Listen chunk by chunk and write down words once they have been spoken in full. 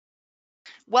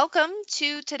Welcome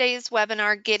to today's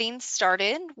webinar, Getting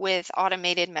Started with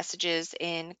Automated Messages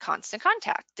in Constant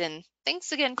Contact. And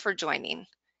thanks again for joining.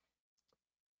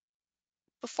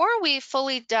 Before we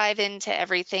fully dive into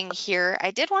everything here,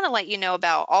 I did want to let you know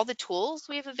about all the tools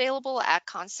we have available at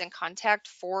Constant Contact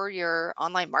for your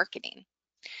online marketing.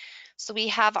 So we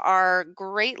have our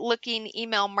great looking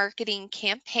email marketing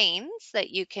campaigns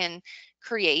that you can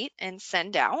create and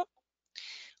send out.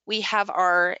 We have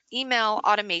our email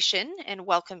automation and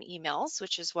welcome emails,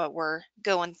 which is what we're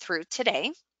going through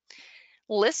today.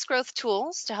 List growth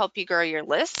tools to help you grow your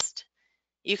list.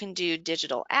 You can do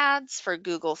digital ads for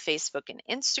Google, Facebook, and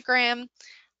Instagram.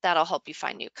 That'll help you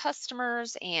find new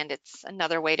customers, and it's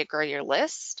another way to grow your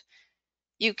list.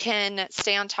 You can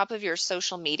stay on top of your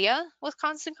social media with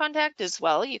Constant Contact as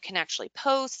well. You can actually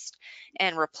post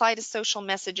and reply to social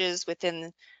messages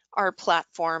within our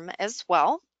platform as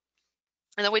well.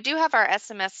 And then we do have our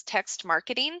SMS text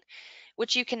marketing,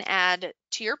 which you can add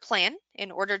to your plan in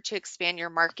order to expand your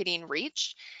marketing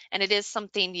reach. And it is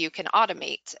something you can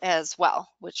automate as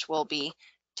well, which we'll be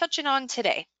touching on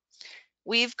today.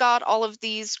 We've got all of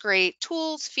these great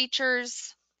tools,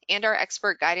 features, and our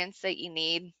expert guidance that you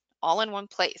need all in one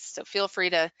place. So feel free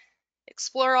to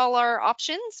explore all our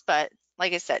options. But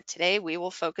like I said, today we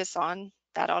will focus on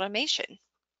that automation.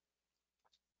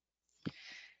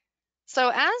 So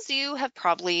as you have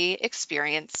probably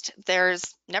experienced,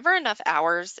 there's never enough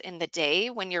hours in the day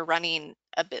when you're running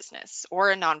a business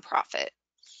or a nonprofit.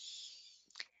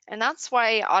 And that's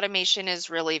why automation is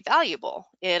really valuable.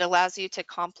 It allows you to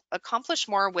accomplish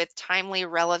more with timely,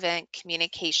 relevant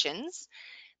communications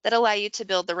that allow you to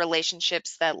build the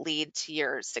relationships that lead to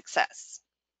your success.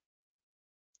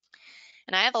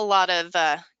 And I have a lot of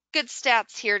good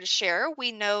stats here to share.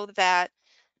 We know that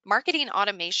marketing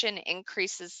automation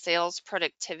increases sales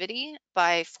productivity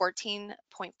by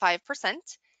 14.5%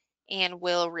 and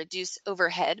will reduce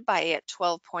overhead by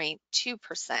 12.2%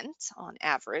 on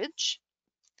average.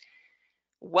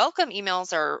 Welcome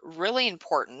emails are really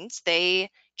important. They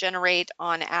generate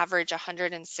on average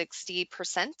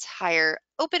 160% higher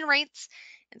open rates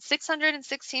and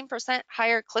 616%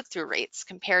 higher click-through rates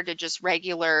compared to just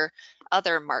regular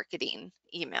other marketing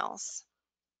emails.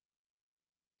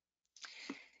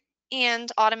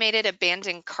 And automated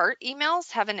abandoned cart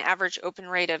emails have an average open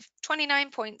rate of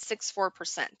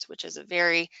 29.64%, which is a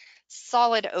very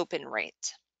solid open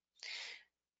rate.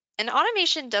 And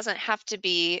automation doesn't have to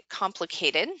be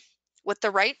complicated. With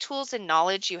the right tools and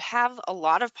knowledge, you have a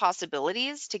lot of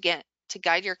possibilities to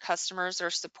guide your customers or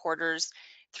supporters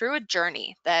through a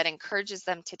journey that encourages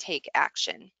them to take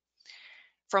action.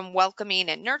 From welcoming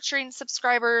and nurturing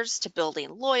subscribers to building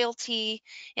loyalty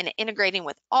and integrating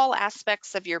with all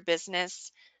aspects of your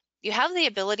business, you have the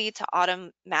ability to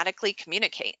automatically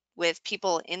communicate with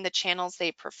people in the channels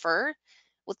they prefer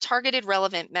with targeted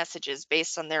relevant messages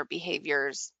based on their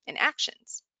behaviors and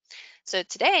actions. So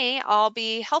today I'll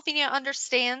be helping you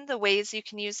understand the ways you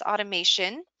can use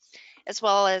automation as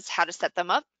well as how to set them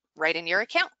up right in your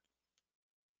account.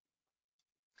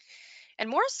 And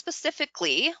more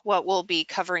specifically, what we'll be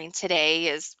covering today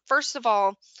is, first of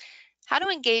all, how to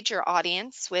engage your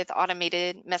audience with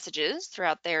automated messages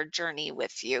throughout their journey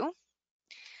with you.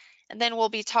 And then we'll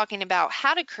be talking about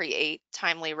how to create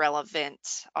timely, relevant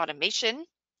automation.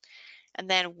 And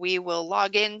then we will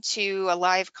log into a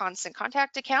live Constant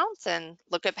Contact account and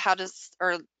look at how to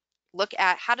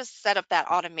set up that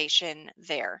automation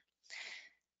there.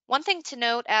 One thing to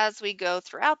note as we go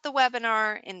throughout the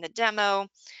webinar in the demo,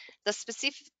 the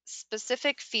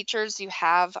specific features you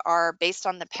have are based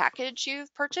on the package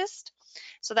you've purchased.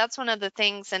 So that's one of the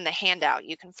things in the handout.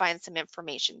 You can find some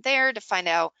information there to find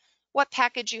out what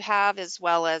package you have as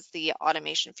well as the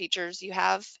automation features you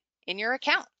have in your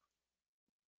account.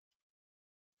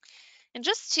 And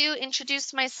just to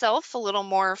introduce myself a little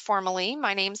more formally,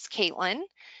 my name's Caitlin.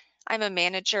 I'm a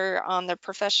manager on the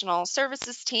professional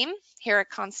services team here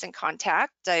at Constant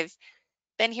Contact. I've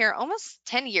been here almost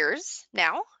 10 years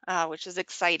now, which is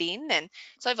exciting. And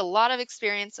so I have a lot of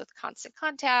experience with Constant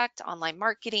Contact, online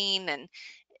marketing, and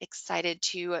excited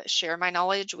to share my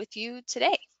knowledge with you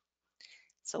today.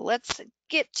 So let's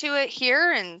get to it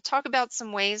here and talk about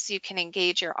some ways you can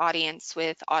engage your audience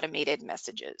with automated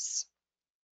messages.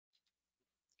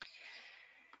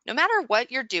 No matter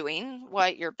what you're doing,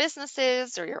 what your business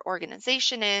is or your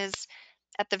organization is,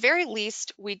 at the very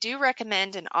least, we do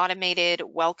recommend an automated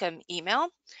welcome email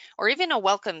or even a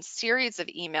welcome series of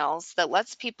emails that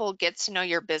lets people get to know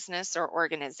your business or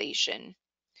organization.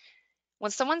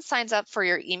 When someone signs up for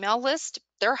your email list,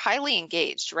 they're highly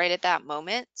engaged right at that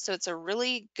moment, so it's a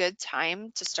really good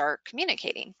time to start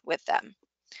communicating with them.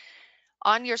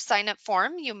 On your sign up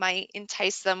form, you might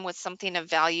entice them with something of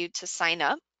value to sign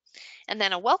up. And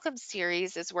then a welcome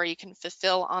series is where you can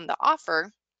fulfill on the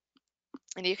offer.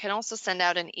 And you can also send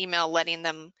out an email letting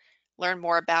them learn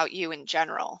more about you in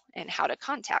general and how to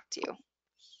contact you.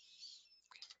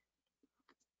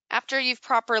 After you've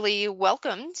properly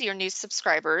welcomed your new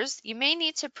subscribers, you may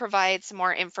need to provide some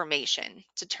more information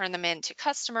to turn them into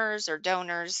customers or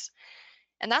donors.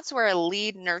 And that's where a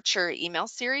lead nurture email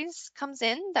series comes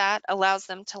in that allows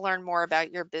them to learn more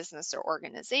about your business or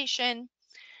organization,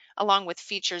 along with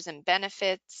features and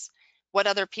benefits, what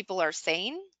other people are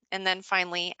saying, and then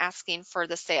finally asking for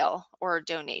the sale or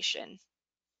donation.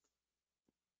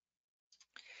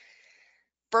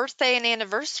 Birthday and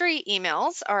anniversary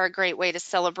emails are a great way to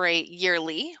celebrate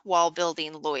yearly while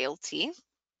building loyalty.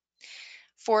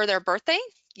 For their birthday,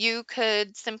 you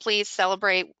could simply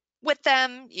celebrate with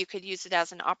them. You could use it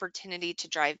as an opportunity to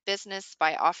drive business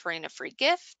by offering a free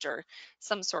gift or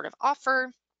some sort of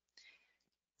offer.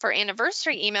 For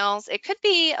anniversary emails, it could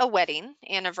be a wedding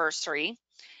anniversary,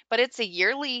 but it's a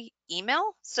yearly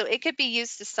email, so it could be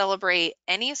used to celebrate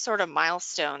any sort of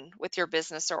milestone with your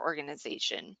business or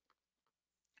organization.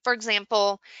 For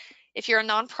example, if you're a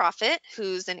nonprofit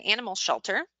who's an animal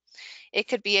shelter, it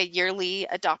could be a yearly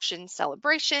adoption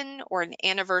celebration or an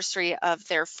anniversary of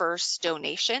their first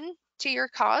donation to your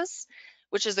cause,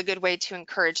 which is a good way to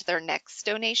encourage their next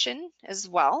donation as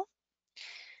well.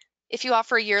 If you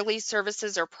offer yearly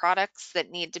services or products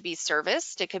that need to be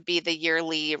serviced, it could be the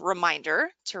yearly reminder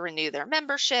to renew their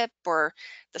membership or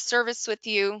the service with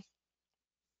you.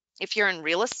 If you're in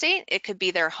real estate, it could be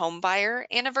their home buyer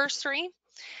anniversary,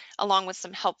 along with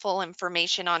some helpful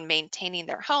information on maintaining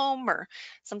their home or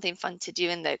something fun to do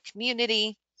in the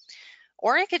community.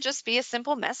 Or it could just be a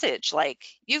simple message like,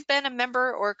 you've been a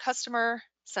member or customer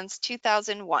since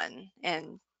 2001,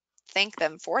 and thank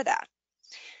them for that.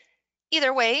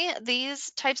 Either way, these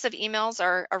types of emails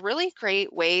are a really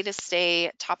great way to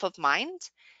stay top of mind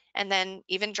and then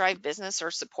even drive business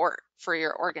or support for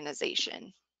your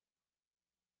organization.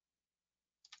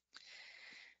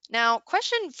 Now,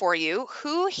 question for you,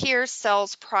 who here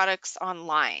sells products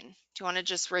online? Do you want to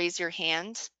just raise your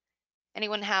hand?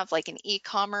 Anyone have like an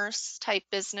e-commerce type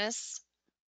business?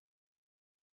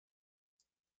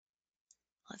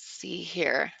 Let's see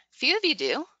here. A few of you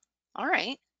do. All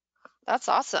right, that's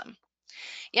awesome.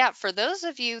 Yeah, for those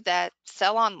of you that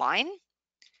sell online,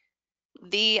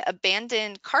 the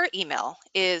abandoned cart email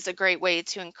is a great way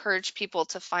to encourage people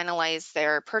to finalize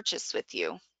their purchase with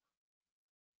you.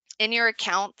 In your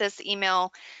account, this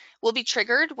email will be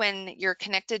triggered when you're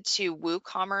connected to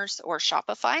WooCommerce or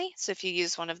Shopify. So if you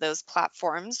use one of those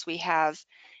platforms, we have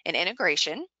an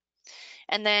integration.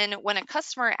 And then when a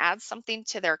customer adds something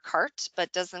to their cart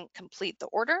but doesn't complete the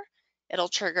order, it'll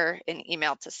trigger an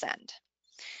email to send.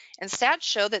 And stats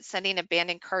show that sending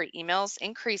abandoned cart emails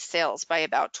increase sales by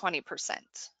about 20%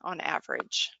 on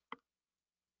average.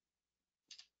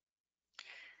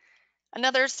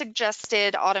 Another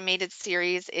suggested automated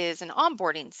series is an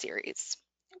onboarding series.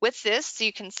 With this,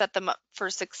 you can set them up for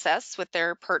success with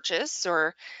their purchase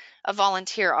or a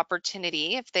volunteer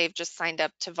opportunity if they've just signed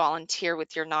up to volunteer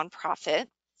with your nonprofit.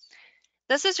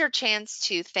 This is your chance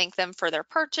to thank them for their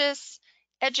purchase,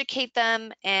 educate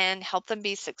them, and help them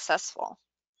be successful.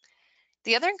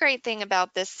 The other great thing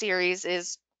about this series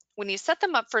is when you set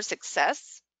them up for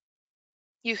success,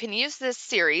 you can use this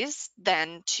series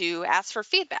then to ask for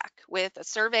feedback with a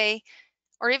survey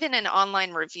or even an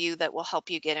online review that will help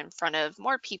you get in front of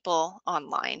more people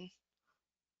online.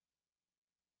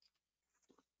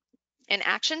 An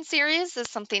action series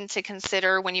is something to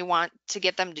consider when you want to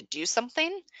get them to do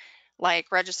something,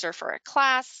 like register for a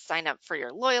class, sign up for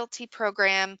your loyalty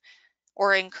program,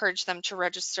 or encourage them to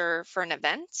register for an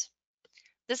event.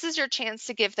 This is your chance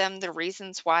to give them the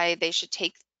reasons why they should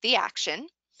take the action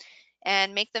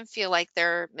and make them feel like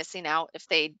they're missing out if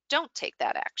they don't take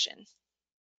that action.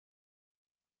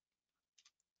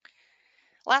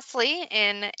 Lastly,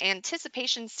 an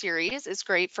anticipation series is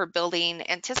great for building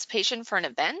anticipation for an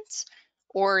event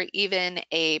or even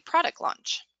a product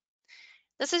launch.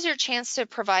 This is your chance to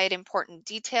provide important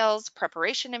details,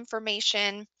 preparation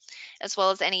information, as well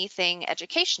as anything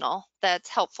educational that's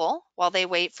helpful while they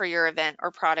wait for your event or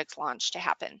product launch to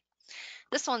happen.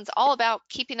 This one's all about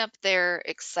keeping up their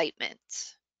excitement.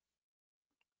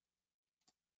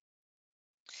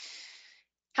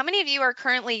 How many of you are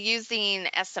currently using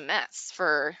SMS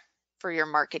for your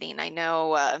marketing? I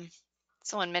know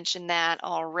someone mentioned that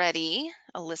already.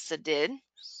 Alyssa did.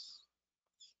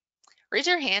 Raise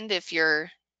your hand if you're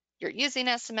using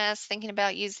SMS, thinking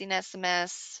about using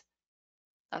SMS.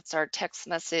 That's our text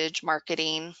message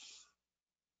marketing.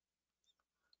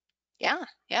 Yeah,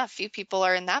 a few people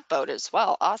are in that boat as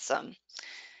well. Awesome.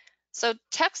 So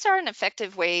texts are an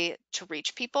effective way to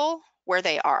reach people where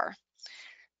they are.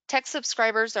 Text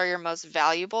subscribers are your most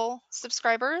valuable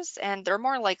subscribers, and they're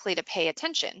more likely to pay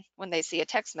attention when they see a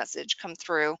text message come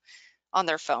through on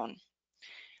their phone.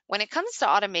 When it comes to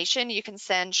automation, you can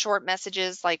send short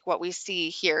messages like what we see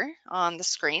here on the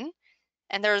screen,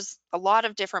 and there's a lot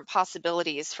of different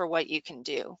possibilities for what you can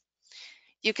do.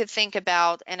 You could think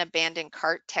about an abandoned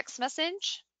cart text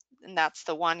message, and that's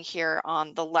the one here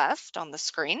on the left on the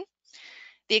screen.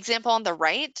 The example on the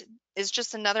right is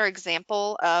just another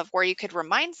example of where you could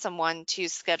remind someone to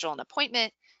schedule an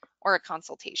appointment or a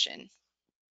consultation.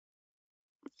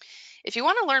 If you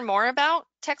want to learn more about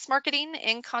text marketing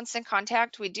in Constant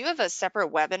Contact, we do have a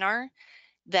separate webinar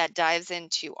that dives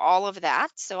into all of that.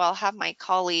 So I'll have my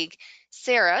colleague,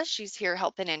 Sarah, she's here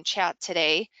helping in chat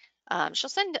today. She'll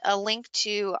send a link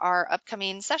to our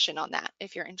upcoming session on that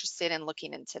if you're interested in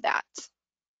looking into that.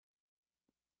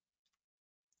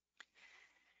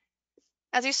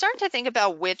 As you start to think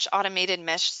about which automated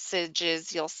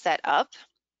messages you'll set up,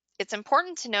 it's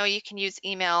important to know you can use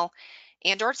email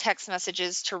and or text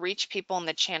messages to reach people in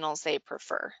the channels they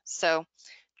prefer. So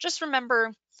just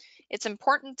remember, it's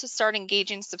important to start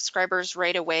engaging subscribers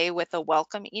right away with a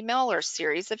welcome email or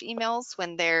series of emails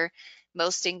when they're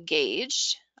most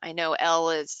engaged. I know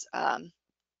Elle is,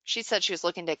 she said she was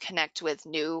looking to connect with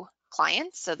new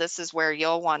clients, so this is where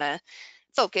you'll want to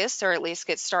focus or at least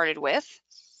get started with.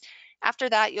 After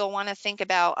that, you'll want to think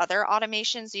about other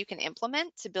automations you can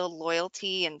implement to build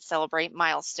loyalty and celebrate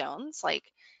milestones like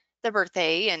the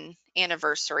birthday and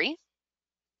anniversary.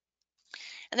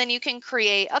 And then you can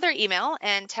create other email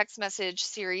and text message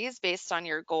series based on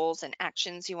your goals and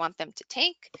actions you want them to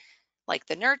take, like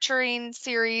the nurturing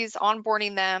series,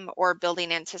 onboarding them, or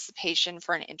building anticipation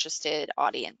for an interested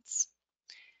audience.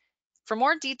 For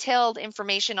more detailed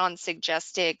information on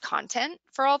suggested content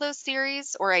for all those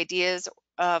series or ideas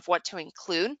of what to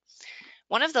include,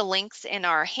 one of the links in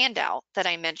our handout that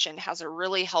I mentioned has a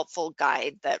really helpful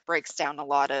guide that breaks down a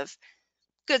lot of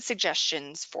good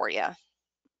suggestions for you.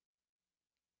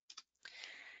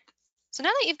 So now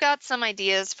that you've got some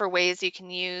ideas for ways you can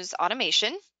use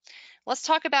automation, let's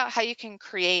talk about how you can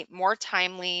create more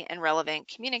timely and relevant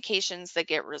communications that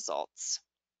get results.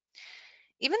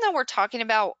 Even though we're talking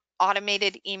about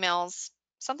automated emails,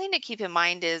 something to keep in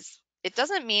mind is it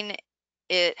doesn't mean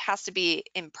it has to be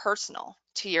impersonal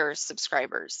to your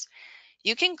subscribers.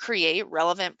 You can create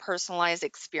relevant personalized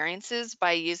experiences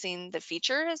by using the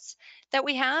features that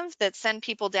we have that send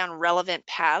people down relevant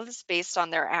paths based on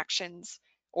their actions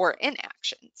or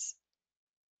inactions.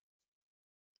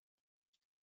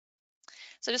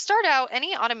 So to start out,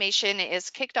 any automation is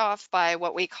kicked off by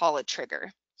what we call a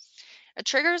trigger. A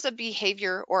trigger is a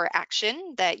behavior or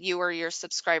action that you or your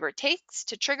subscriber takes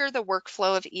to trigger the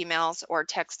workflow of emails or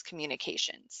text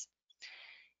communications.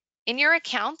 In your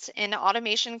account, an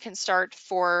automation can start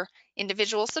for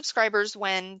individual subscribers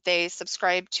when they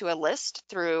subscribe to a list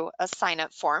through a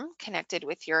sign-up form connected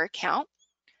with your account,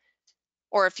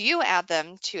 or if you add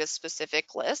them to a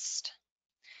specific list,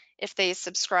 if they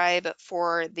subscribe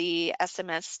for the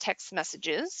SMS text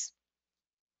messages,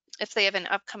 if they have an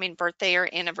upcoming birthday or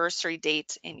anniversary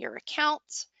date in your account,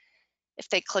 if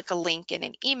they click a link in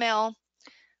an email,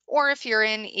 or if you're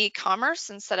in e-commerce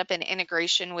and set up an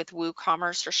integration with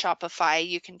WooCommerce or Shopify,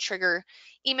 you can trigger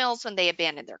emails when they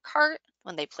abandon their cart,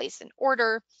 when they place an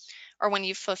order, or when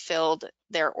you've fulfilled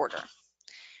their order.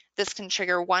 This can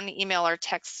trigger one email or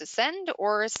text to send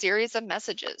or a series of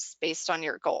messages based on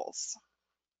your goals.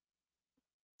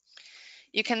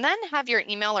 You can then have your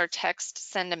email or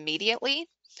text send immediately,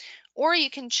 or you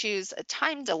can choose a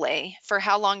time delay for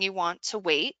how long you want to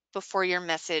wait before your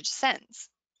message sends.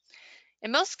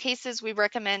 In most cases, we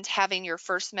recommend having your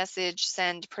first message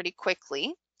send pretty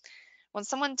quickly. When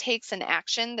someone takes an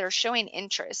action, they're showing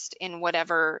interest in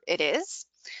whatever it is.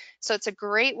 So it's a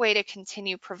great way to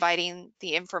continue providing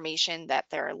the information that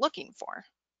they're looking for.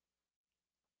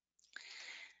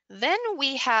 Then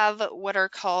we have what are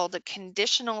called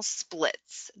conditional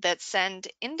splits that send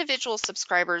individual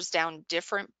subscribers down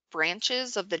different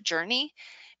branches of the journey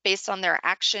based on their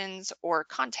actions or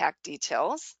contact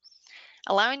details,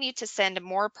 allowing you to send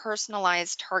more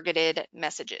personalized, targeted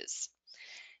messages.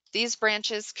 These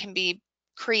branches can be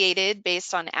created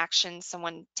based on actions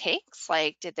someone takes,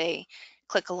 like did they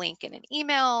click a link in an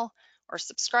email or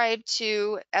subscribe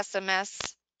to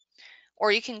SMS,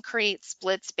 or you can create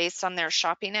splits based on their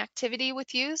shopping activity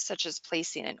with you, such as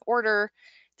placing an order,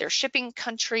 their shipping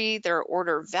country, their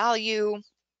order value,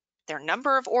 their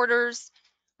number of orders,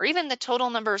 or even the total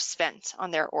number spent on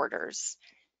their orders.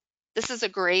 This is a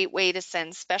great way to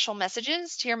send special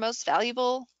messages to your most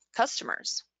valuable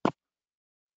customers.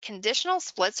 Conditional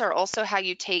splits are also how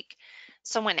you take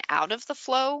someone out of the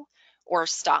flow or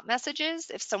stop messages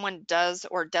if someone does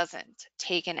or doesn't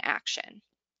take an action.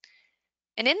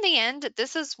 And in the end,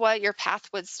 this is what your path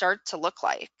would start to look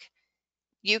like.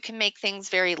 You can make things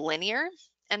very linear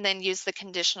and then use the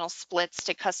conditional splits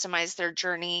to customize their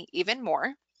journey even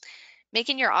more,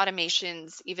 making your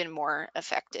automations even more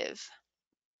effective.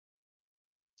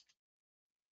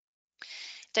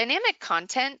 Dynamic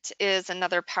content is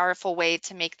another powerful way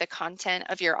to make the content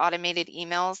of your automated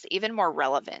emails even more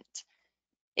relevant.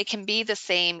 It can be the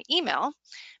same email,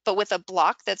 but with a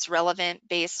block that's relevant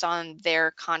based on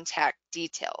their contact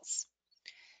details.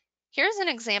 Here's an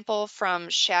example from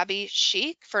Shabby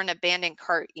Chic for an abandoned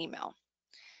cart email.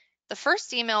 The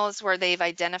first email is where they've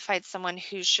identified someone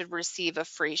who should receive a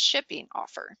free shipping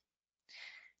offer.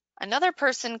 Another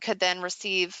person could then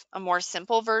receive a more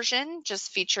simple version,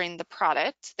 just featuring the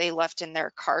product they left in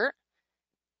their cart,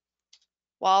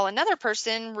 while another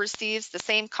person receives the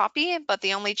same copy, but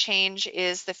the only change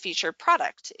is the featured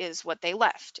product is what they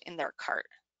left in their cart.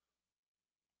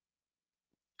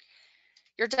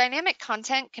 Your dynamic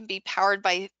content can be powered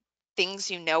by things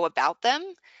you know about them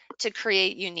to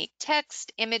create unique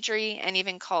text, imagery, and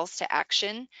even calls to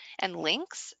action and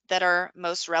links that are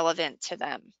most relevant to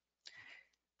them.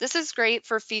 This is great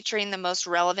for featuring the most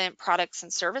relevant products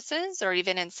and services or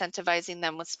even incentivizing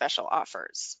them with special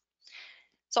offers.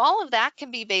 So all of that can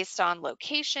be based on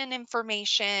location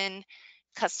information,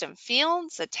 custom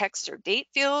fields, a text or date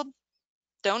field,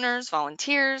 donors,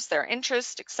 volunteers, their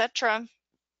interest, etc.,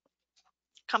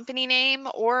 company name,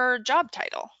 or job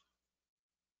title.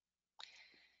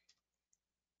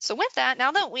 So with that,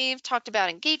 now that we've talked about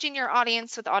engaging your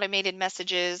audience with automated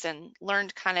messages and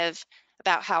learned kind of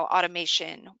about how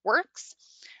automation works,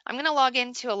 I'm going to log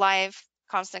into a live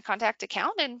Constant Contact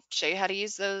account and show you how to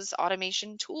use those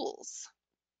automation tools.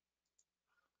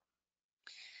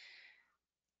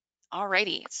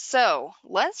 Alrighty, so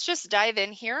let's just dive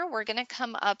in here. We're going to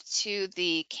come up to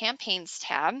the Campaigns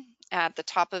tab at the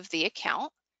top of the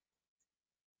account.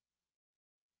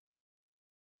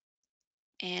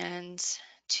 And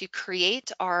to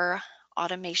create our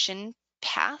automation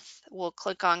path, we'll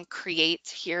click on Create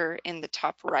here in the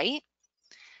top right.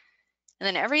 And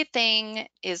then everything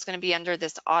is going to be under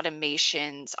this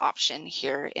automations option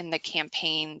here in the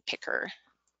campaign picker.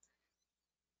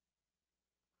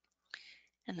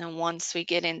 And then once we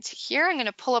get into here, I'm going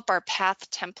to pull up our path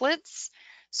templates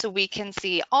so we can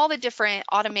see all the different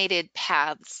automated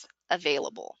paths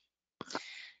available.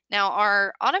 Now,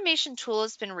 our automation tool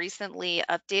has been recently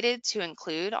updated to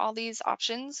include all these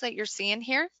options that you're seeing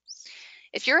here.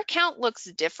 If your account looks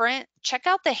different, check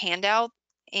out the handout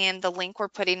and the link we're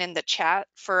putting in the chat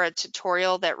for a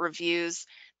tutorial that reviews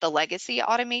the legacy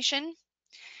automation.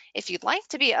 If you'd like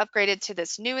to be upgraded to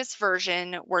this newest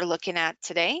version we're looking at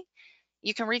today,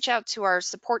 you can reach out to our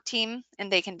support team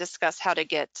and they can discuss how to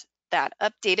get that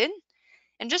updated.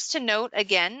 And just to note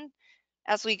again,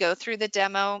 as we go through the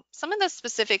demo, some of the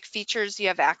specific features you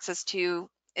have access to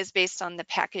is based on the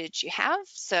package you have.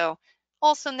 So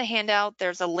also in the handout,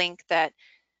 there's a link that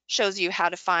shows you how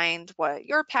to find what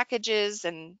your package is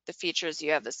and the features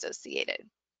you have associated.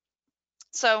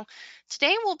 So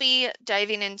today we'll be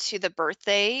diving into the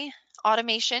birthday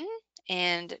automation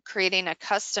and creating a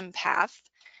custom path,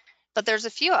 but there's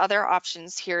a few other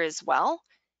options here as well.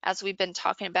 As we've been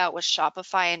talking about with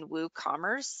Shopify and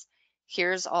WooCommerce,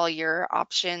 here's all your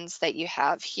options that you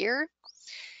have here.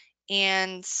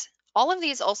 And all of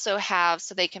these also have,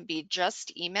 so they can be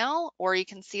just email, or you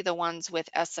can see the ones with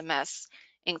SMS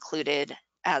included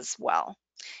as well.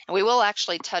 And we will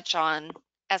actually touch on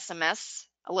SMS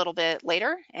a little bit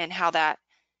later and how that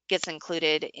gets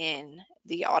included in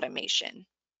the automation.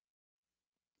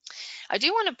 I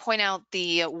do want to point out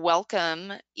the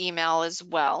welcome email as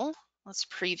well. Let's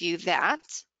preview that.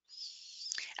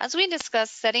 As we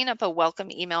discussed, setting up a welcome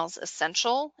email is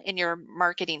essential in your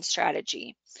marketing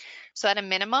strategy. So at a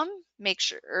minimum, make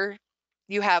sure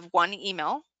you have one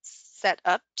email set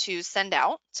up to send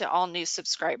out to all new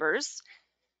subscribers.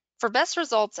 For best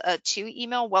results, a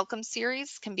 2-email welcome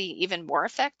series can be even more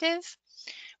effective,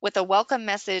 with a welcome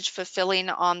message fulfilling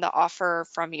on the offer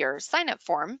from your sign-up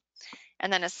form,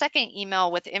 and then a second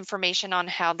email with information on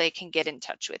how they can get in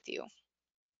touch with you.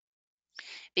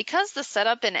 Because the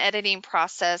setup and editing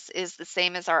process is the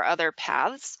same as our other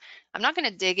paths, I'm not going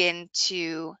to dig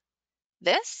into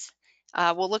this.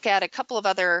 We'll look at a couple of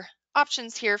other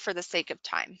options here for the sake of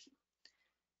time.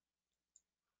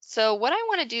 So what I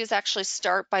want to do is actually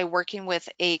start by working with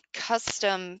a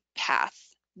custom path.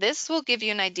 This will give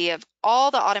you an idea of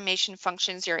all the automation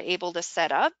functions you're able to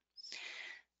set up.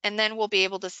 And then we'll be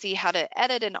able to see how to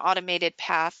edit an automated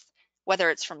path, whether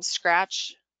it's from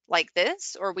scratch like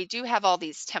this, or we do have all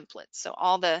these templates. So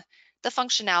all the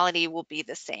functionality will be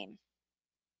the same.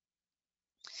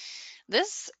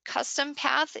 This custom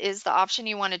path is the option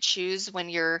you want to choose when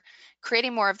you're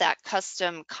creating more of that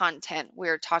custom content we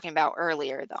were talking about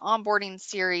earlier, the onboarding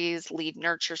series, lead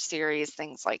nurture series,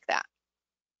 things like that.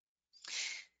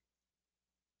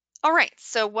 All right,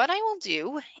 so what I will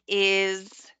do is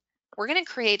we're going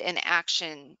to create an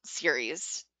action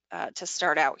series to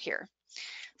start out here.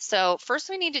 So first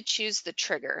we need to choose the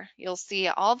trigger. You'll see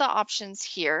all the options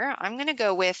here. I'm going to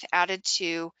go with added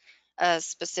to a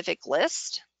specific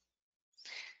list,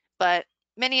 but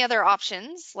many other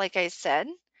options, like I said.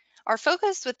 Our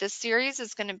focus with this series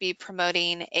is going to be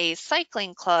promoting a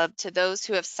cycling club to those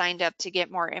who have signed up to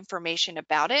get more information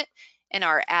about it and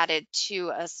are added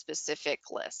to a specific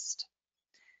list.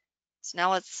 So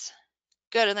now let's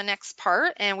go to the next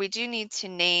part, and we do need to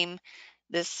name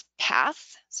this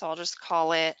path. So I'll just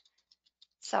call it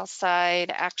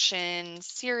Southside Action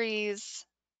Series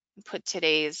and put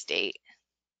today's date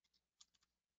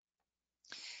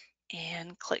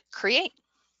and click create.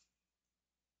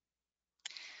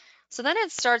 So then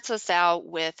it starts us out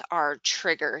with our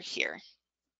trigger here.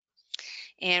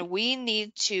 And we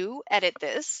need to edit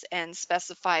this and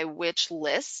specify which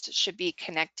list should be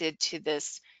connected to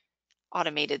this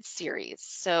automated series.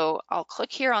 So I'll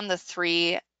click here on the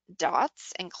 3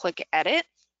 dots and click edit.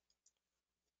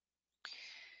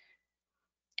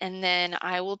 And then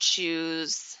I will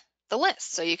choose the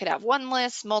list. So you could have one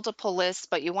list, multiple lists,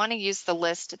 but you want to use the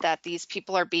list that these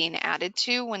people are being added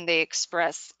to when they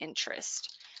express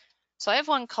interest. So I have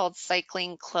one called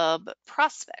Cycling Club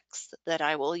Prospects that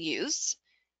I will use.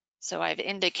 So I've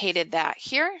indicated that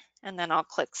here, and then I'll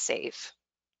click Save.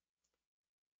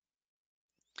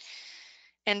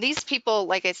 And these people,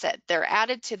 like I said, they're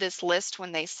added to this list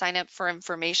when they sign up for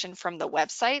information from the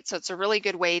website. So it's a really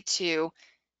good way to,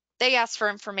 they ask for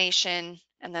information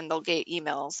and then they'll get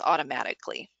emails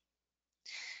automatically.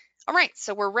 All right,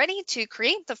 so we're ready to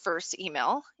create the first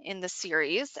email in the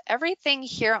series. Everything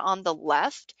here on the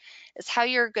left is how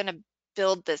you're going to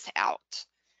build this out.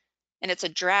 And it's a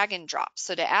drag and drop.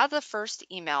 So to add the first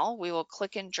email, we will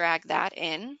click and drag that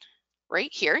in right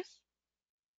here.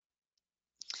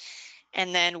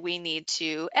 And then we need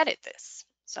to edit this.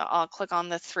 So I'll click on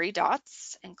the 3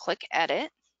 dots and click edit.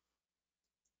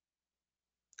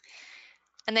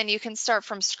 And then you can start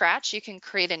from scratch. You can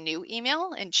create a new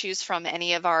email and choose from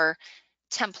any of our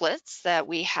templates that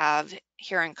we have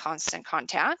here in Constant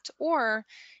Contact, or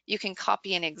you can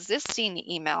copy an existing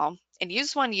email and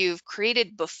use one you've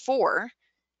created before,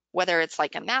 whether it's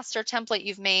like a master template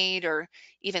you've made or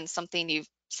even something you've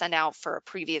sent out for a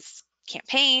previous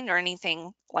campaign or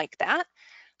anything like that.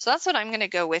 So that's what I'm going to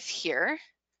go with here.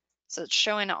 So it's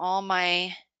showing all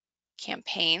my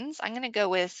campaigns. I'm going to go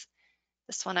with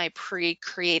this one I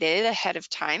pre-created ahead of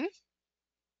time.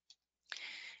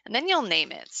 And then you'll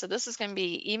name it. So this is going to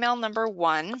be email number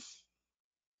 1.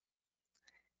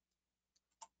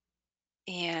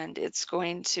 And it's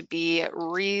going to be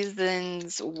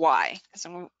reasons why.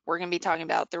 So we're going to be talking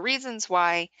about the reasons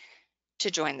why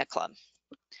to join the club.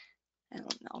 And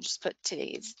I'll just put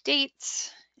today's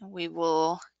date and we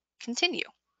will continue.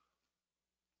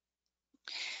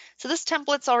 So this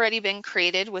template's already been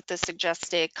created with the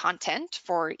suggested content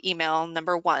for email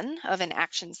number 1 of an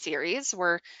action series.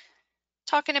 We're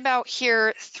talking about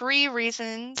here 3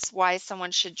 reasons why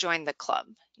someone should join the club.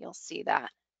 You'll see that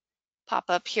pop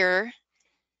up here.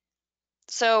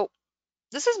 So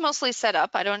this is mostly set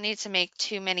up. I don't need to make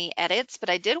too many edits, but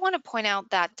I did want to point out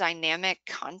that dynamic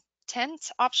content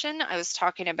option I was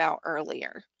talking about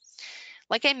earlier.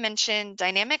 Like I mentioned,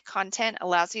 dynamic content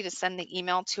allows you to send the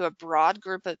email to a broad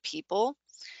group of people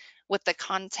with the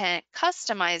content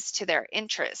customized to their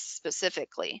interests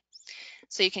specifically.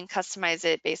 So you can customize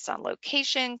it based on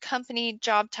location, company,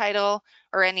 job title,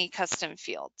 or any custom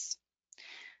fields.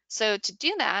 So to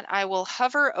do that, I will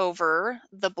hover over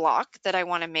the block that I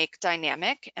want to make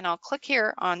dynamic, and I'll click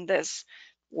here on this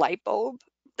light bulb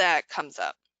that comes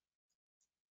up.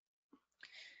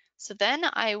 So then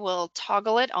I will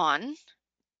toggle it on,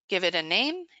 give it a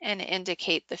name, and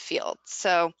indicate the field.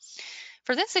 So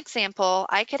for this example,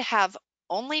 I could have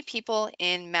only people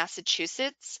in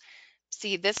Massachusetts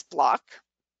see this block,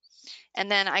 and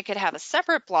then I could have a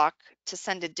separate block to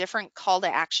send a different call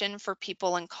to action for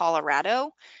people in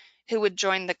Colorado who would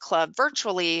join the club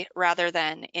virtually rather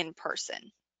than in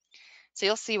person. So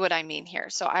you'll see what I mean here.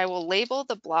 So I will label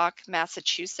the block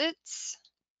Massachusetts,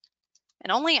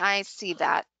 and only I see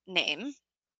that name.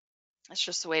 That's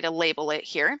just a way to label it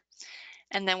here.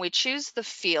 And then we choose the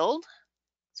field.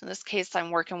 So in this case,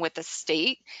 I'm working with the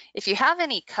state. If you have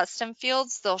any custom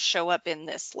fields, they'll show up in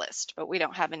this list, but we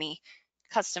don't have any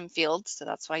custom fields, so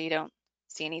that's why you don't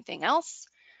see anything else.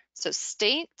 So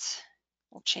state,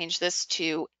 we'll change this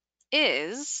to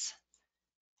is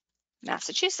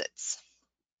Massachusetts.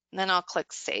 And then I'll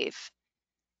click save.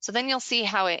 So then you'll see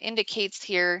how it indicates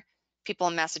here, people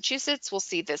in Massachusetts will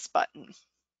see this button.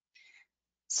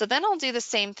 So then I'll do the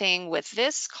same thing with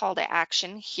this call to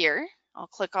action here. I'll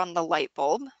click on the light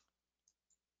bulb,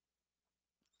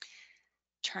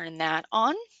 turn that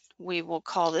on. We will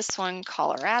call this one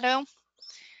Colorado,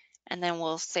 and then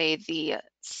we'll say the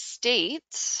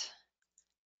state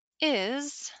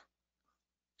is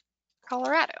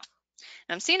Colorado.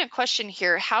 And I'm seeing a question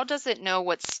here, how does it know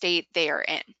what state they are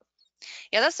in?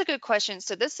 Yeah, that's a good question.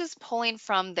 So this is pulling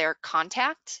from their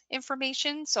contact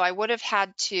information. So I would have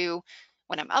had to,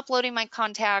 when I'm uploading my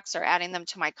contacts or adding them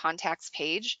to my contacts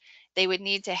page, they would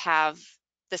need to have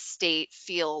the state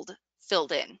field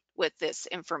filled in with this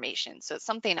information. So it's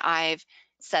something I've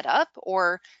set up,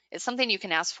 or it's something you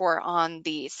can ask for on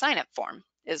the sign up form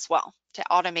as well to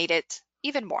automate it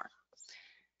even more.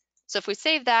 So if we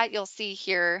save that, you'll see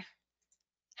here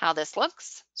how this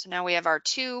looks. So now we have our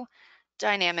two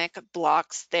dynamic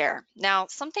blocks there. Now,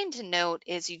 something to note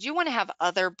is you do want to have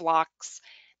other blocks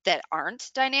that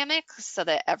aren't dynamic so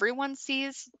that everyone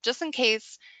sees, just in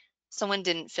case someone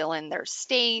didn't fill in their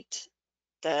state,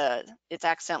 it's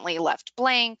accidentally left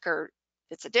blank, or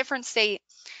it's a different state.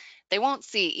 They won't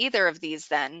see either of these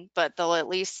then, but they'll at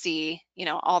least see,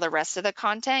 all the rest of the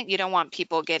content. You don't want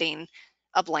people getting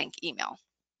a blank email.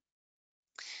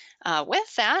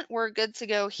 With that, we're good to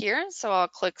go here. So I'll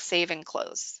click save and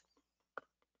close.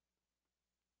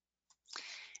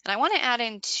 And I want to add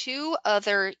in two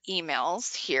other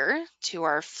emails here to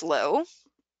our flow.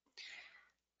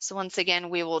 So once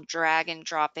again, we will drag and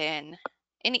drop in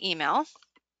an email,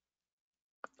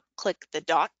 click the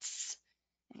dots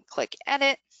and click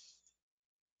edit.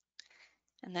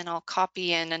 And then I'll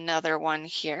copy in another one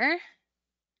here.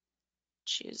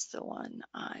 Choose the one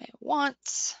I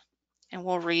want, and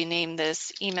we'll rename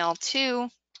this email to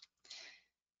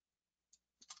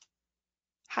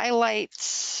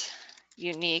highlight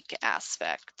unique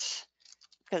aspect,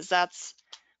 because that's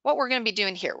what we're going to be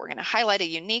doing here. We're going to highlight a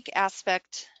unique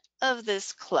aspect of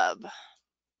this club.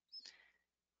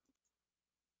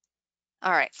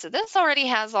 All right, so this already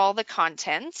has all the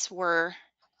contents. We're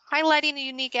highlighting a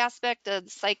unique aspect of the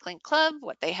cycling club,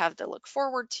 what they have to look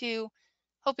forward to,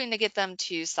 hoping to get them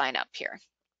to sign up here.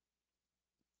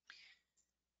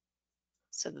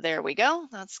 So there we go,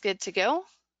 that's good to go.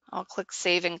 I'll click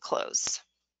save and close.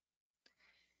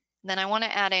 Then I want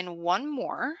to add in one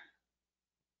more.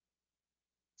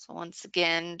 So once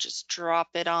again, just drop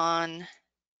it on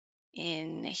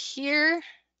in here,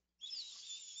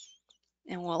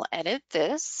 and we'll edit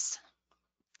this.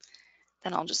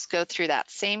 Then I'll just go through that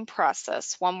same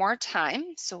process one more time.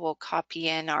 So we'll copy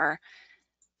in our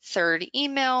third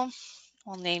email.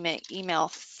 We'll name it email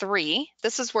 3.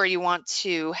 This is where you want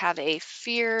to have a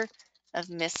fear of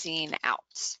missing out.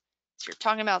 So you're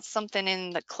talking about something in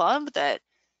the club that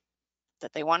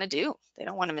they want to do. They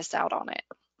don't want to miss out on it.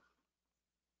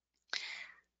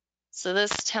 So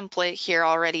this template here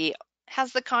already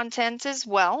has the content as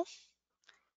well.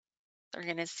 They're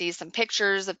going to see some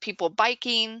pictures of people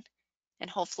biking and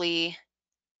hopefully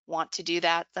want to do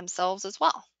that themselves as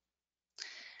well.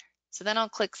 So then I'll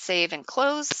click save and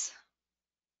close,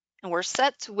 and we're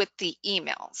set with the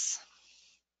emails.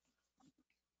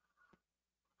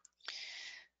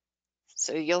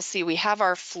 So you'll see we have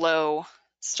our flow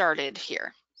started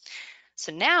here.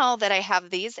 So now that I have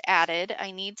these added,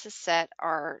 I need to set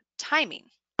our timing.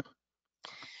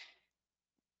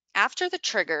 After the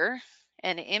trigger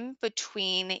and in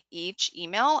between each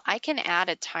email, I can add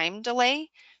a time delay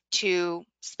to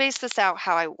space this out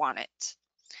how I want it.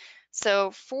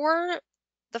 So for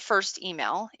the first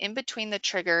email, in between the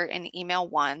trigger and email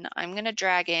 1, I'm going to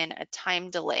drag in a time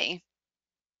delay.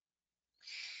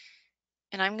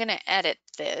 And I'm going to edit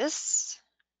this.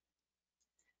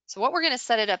 So what we're going to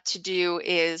set it up to do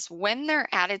is when they're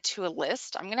added to a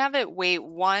list, I'm going to have it wait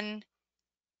 1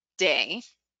 day,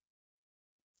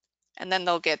 and then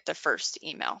they'll get the first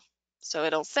email. So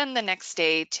it'll send the next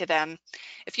day to them.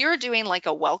 If you're doing like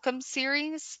a welcome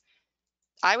series,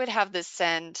 I would have this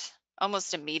send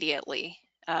almost immediately,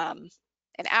 an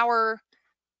hour,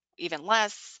 even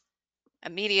less,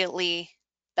 immediately.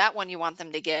 That one you want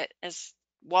them to get is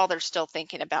while they're still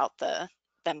thinking about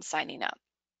them signing up.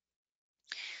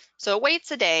 So it waits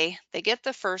a day, they get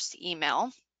the first email,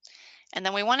 And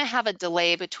then we want to have a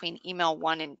delay between email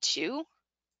 1 and 2.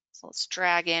 So let's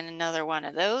drag in another one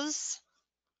of those.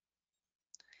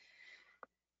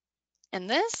 And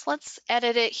this, let's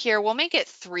edit it here. We'll make it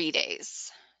 3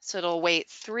 days. So it'll wait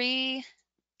 3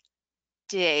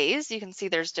 days. You can see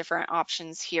there's different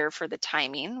options here for the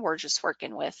timing. We're just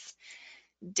working with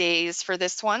days for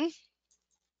this one.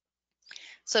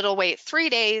 So it'll wait 3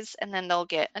 days and then they'll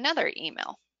get another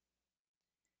email.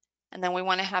 And then we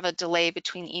want to have a delay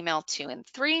between email 2 and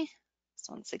 3.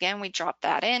 So once again, we drop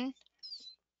that in.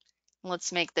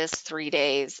 Let's make this 3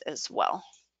 days as well.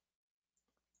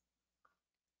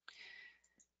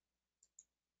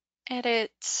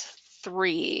 Edit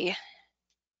 3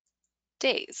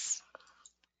 days.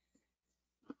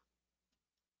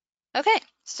 Okay,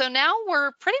 so now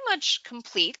we're pretty much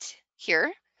complete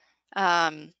here.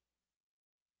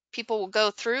 People will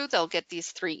go through, they'll get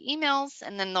these 3 emails,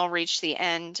 and then they'll reach the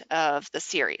end of the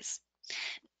series.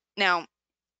 Now,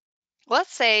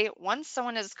 let's say once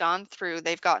someone has gone through,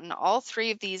 they've gotten all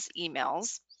 3 of these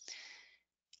emails.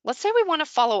 Let's say we want to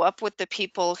follow up with the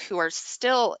people who are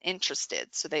still interested.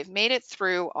 So they've made it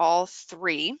through all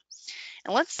 3.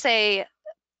 And let's say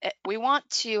we want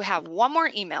to have one more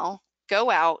email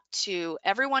go out to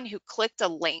everyone who clicked a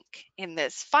link in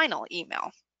this final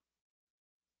email.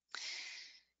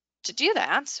 To do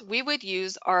that, we would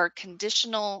use our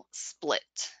conditional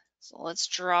split. So let's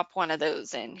drop one of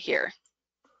those in here.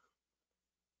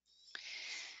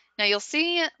 Now you'll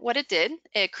see what it did.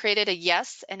 It created a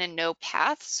yes and a no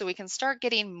path, so we can start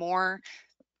getting more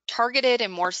targeted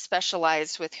and more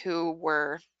specialized with who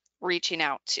we're reaching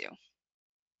out to.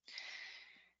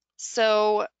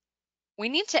 So we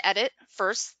need to edit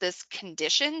first this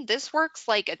condition. This works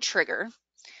like a trigger.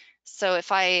 So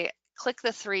if I click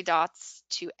the 3 dots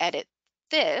to edit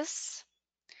this,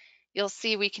 you'll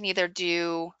see we can either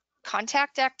do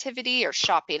contact activity or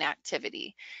shopping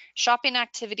activity. Shopping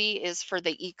activity is for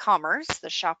the e-commerce, the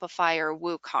Shopify or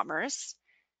WooCommerce.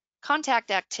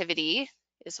 Contact activity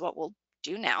is what we'll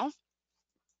do now.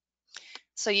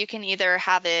 So you can either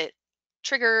have it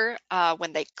trigger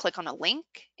when they click on a link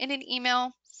in an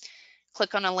email,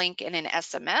 click on a link in an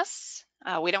SMS.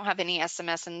 We don't have any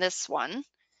SMS in this one.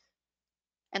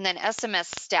 And then SMS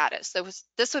status. So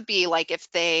this would be like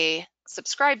if they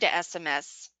subscribe to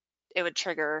SMS, it would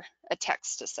trigger a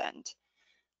text to send.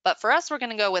 But for us, we're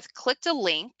going to go with clicked a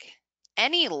link,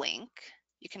 any link.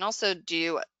 You can also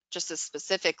do just a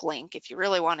specific link if you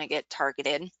really want to get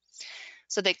targeted.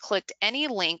 So they clicked any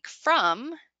link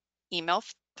from email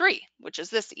 3, which is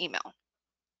this email.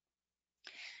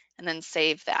 And then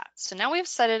save that. So now we've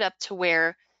set it up to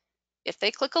where if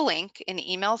they click a link in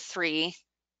email 3,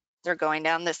 they're going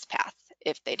down this path.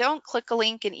 If they don't click a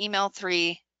link in email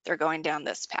 3, they're going down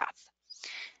this path.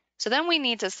 So then we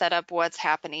need to set up what's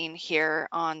happening here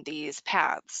on these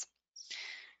paths.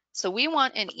 So we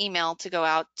want an email to go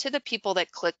out to the people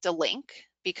that clicked a link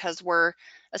because we're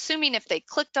assuming if they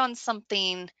clicked on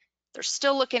something, they're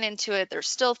still looking into it, they're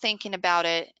still thinking about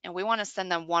it, and we want to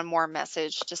send them one more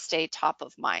message to stay top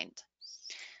of mind.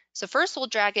 So first we'll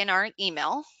drag in our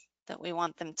email that we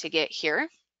want them to get here.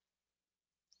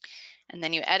 And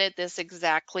then you edit this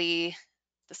exactly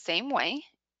the same way.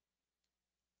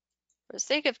 For the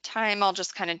sake of time, I'll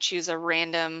just kind of choose a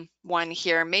random one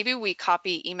here. Maybe we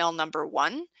copy email number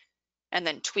 1 and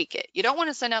then tweak it. You don't want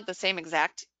to send out the same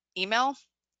exact email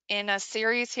in a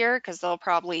series here because they'll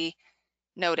probably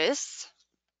notice.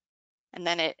 And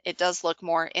then it does look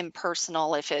more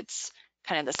impersonal if it's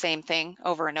kind of the same thing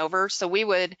over and over. So we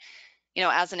would,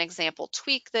 as an example,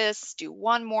 tweak this, do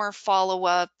one more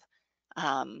follow-up,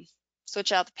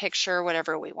 switch out the picture,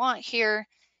 whatever we want here,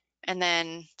 and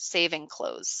then save and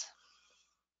close.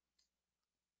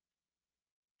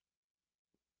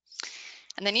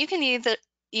 And then you can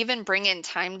even bring in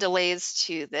time delays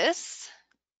to this.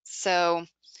 So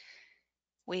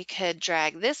we could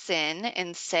drag this in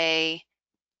and say,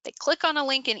 they click on a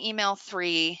link in email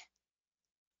 3,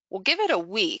 we'll give it a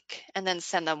week and then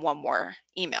send them one more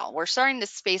email. We're starting to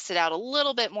space it out a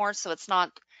little bit more so it's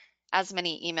not as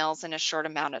many emails in a short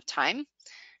amount of time.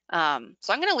 So I'm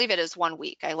going to leave it as 1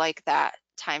 week. I like that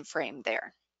time frame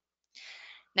there.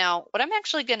 Now, what I'm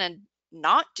actually going to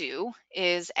not do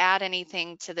is add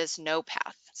anything to this no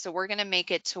path. So we're going to make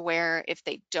it to where if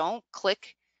they don't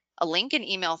click a link in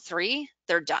email 3,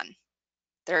 they're done.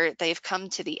 They've come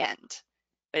to the end.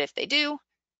 But if they do,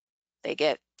 they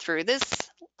get through this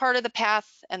part of the path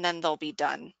and then they'll be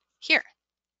done here.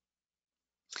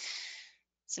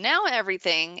 So now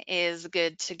everything is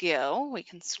good to go. We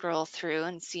can scroll through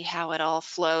and see how it all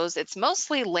flows. It's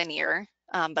mostly linear,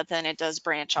 but then it does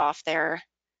branch off there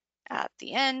at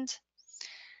the end.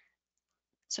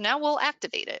 So now we'll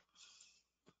activate it.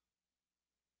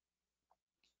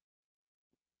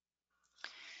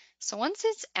 So once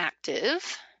it's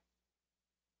active,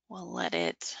 we'll let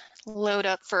it load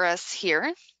up for us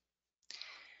here.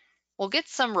 We'll get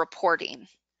some reporting.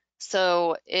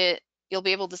 So you'll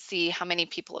be able to see how many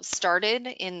people have started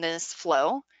in this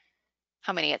flow,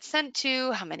 how many it's sent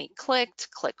to, how many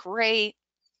clicked, click rate,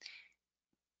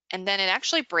 and then it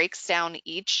actually breaks down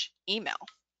each email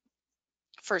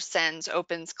for sends,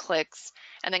 opens, clicks,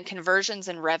 and then conversions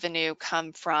and revenue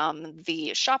come from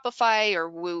the Shopify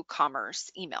or WooCommerce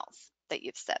emails that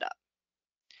you've set up.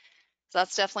 So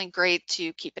that's definitely great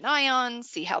to keep an eye on,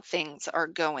 see how things are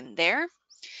going there.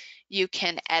 You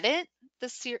can edit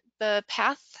the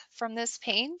path from this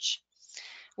page.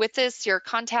 With this, your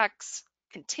contacts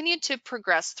continue to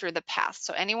progress through the path.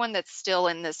 So anyone that's still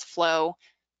in this flow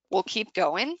will keep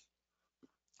going.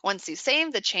 Once you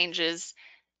save the changes,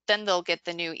 then they'll get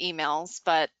the new emails,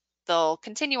 but they'll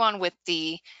continue on with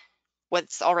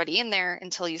what's already in there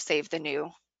until you save the new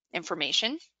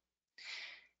information.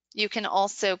 You can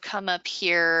also come up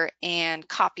here and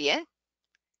copy it.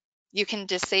 You can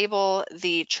disable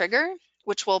the trigger,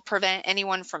 which will prevent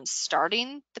anyone from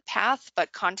starting the path,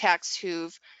 but contacts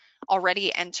who've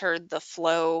already entered the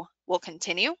flow will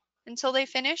continue until they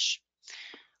finish.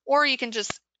 Or you can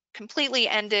just completely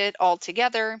end it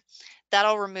altogether.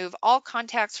 That'll remove all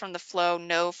contacts from the flow.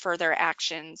 No further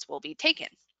actions will be taken.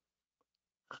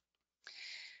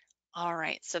 All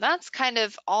right, so that's kind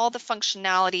of all the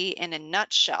functionality in a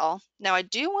nutshell. Now I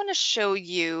do want to show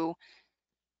you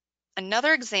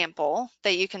another example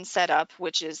that you can set up,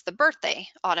 which is the birthday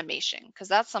automation, because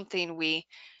that's something we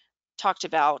talked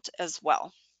about as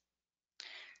well.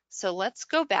 So let's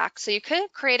go back. So you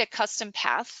could create a custom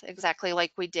path exactly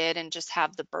like we did and just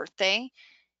have the birthday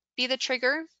be the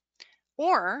trigger,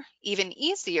 or even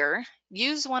easier,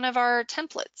 use one of our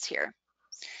templates here.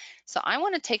 So I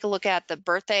want to take a look at the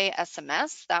birthday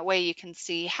SMS. That way you can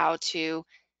see how to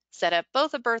set up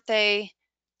both a birthday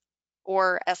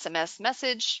or SMS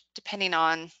message, depending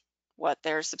on what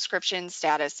their subscription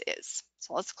status is.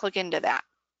 So let's click into that.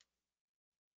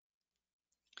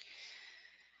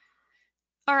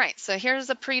 All right, so here's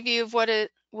a preview of what it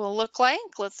will look like.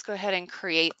 Let's go ahead and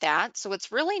create that. So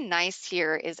what's really nice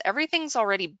here is everything's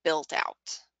already built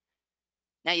out.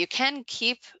 Now you can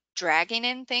keep dragging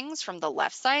in things from the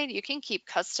left side. You can keep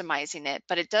customizing it,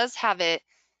 but it does have it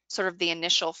sort of the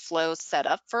initial flow set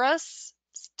up for us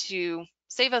to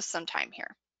save us some time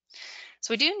here.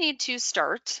 So we do need to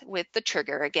start with the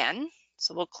trigger again.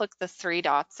 So we'll click the three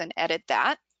dots and edit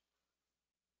that.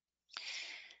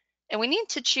 And we need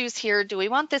to choose here, do we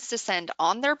want this to send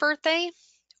on their birthday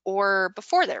or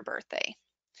before their birthday?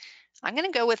 I'm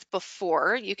going to go with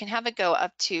before. You can have it go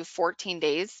up to 14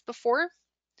 days before.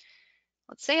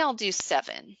 Let's say I'll do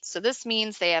 7. So this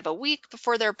means they have a week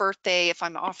before their birthday. If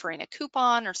I'm offering a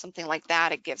coupon or something like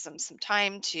that, it gives them some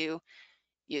time to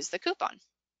use the coupon.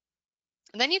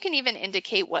 And then you can even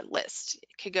indicate what list.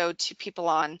 It could go to people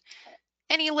on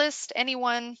any list,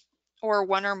 anyone, or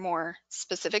one or more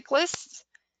specific lists.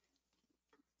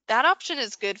 That option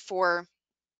is good for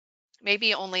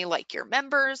maybe only like your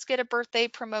members get a birthday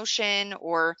promotion,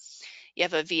 or you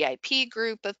have a VIP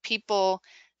group of people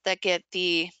that get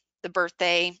the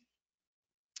birthday.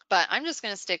 But I'm just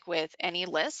going to stick with any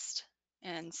list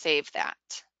and save that.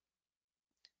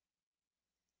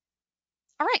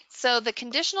 All right, so the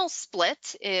conditional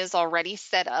split is already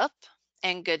set up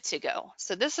and good to go.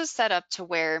 So this is set up to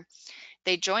where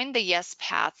they join the yes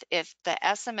path if the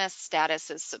SMS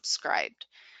status is subscribed.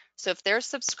 So if they're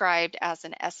subscribed as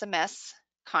an SMS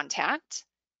contact,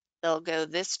 they'll go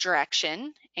this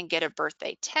direction and get a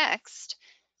birthday text.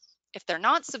 If they're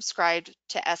not subscribed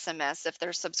to SMS, if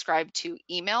they're subscribed to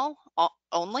email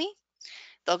only,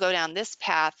 they'll go down this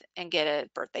path and get a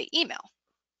birthday email.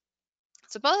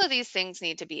 So both of these things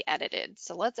need to be edited.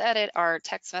 So let's edit our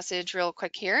text message real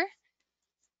quick here.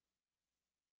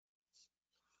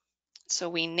 So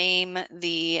we name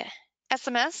the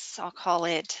SMS, I'll call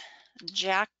it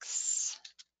Jack's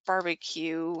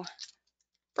Barbecue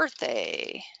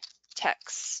Birthday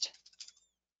Text.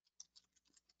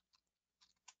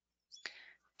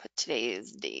 Put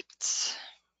today's date.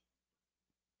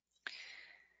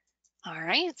 All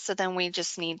right, so then we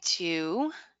just need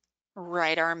to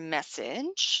write our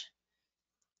message.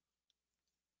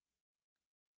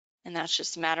 And that's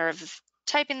just a matter of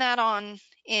typing that on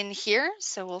in here.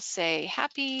 So we'll say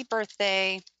happy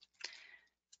birthday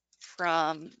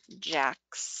from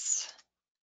Jack's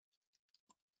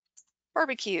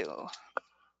Barbecue.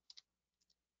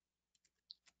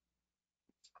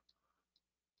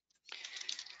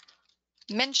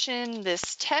 mention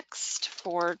this text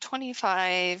for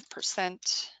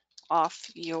 25% off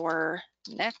your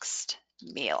next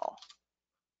meal.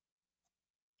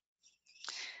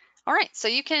 All right, so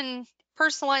you can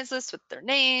personalize this with their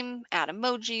name, add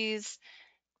emojis,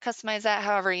 customize that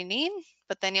however you need,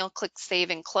 but then you'll click save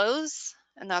and close,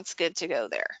 and that's good to go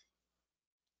there.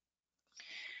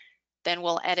 Then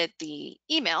we'll edit the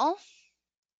email.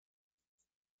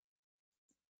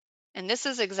 And this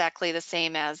is exactly the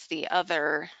same as the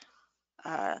other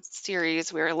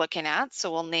series we were looking at.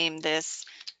 So we'll name this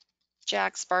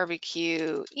Jack's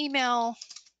Barbecue email.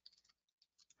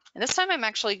 And this time I'm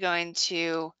actually going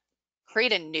to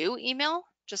create a new email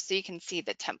just so you can see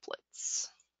the templates.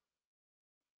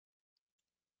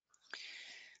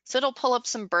 So it'll pull up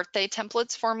some birthday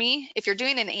templates for me. If you're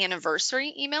doing an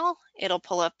anniversary email, it'll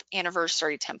pull up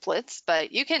anniversary templates,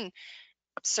 but you can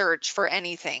search for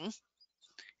anything.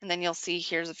 And then you'll see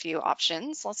here's a few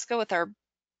options. Let's go with our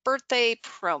birthday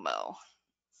promo.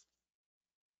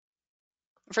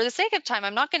 For the sake of time,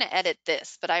 I'm not going to edit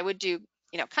this, but I would do,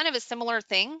 kind of a similar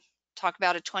thing. Talk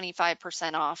about a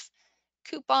 25% off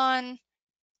coupon.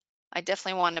 I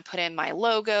definitely want to put in my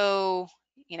logo,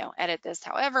 edit this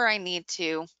however I need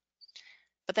to.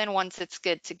 But then once it's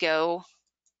good to go,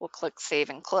 we'll click save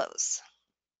and close.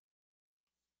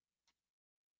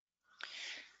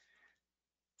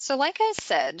 So like I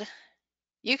said,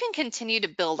 you can continue to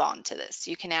build on to this.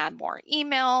 You can add more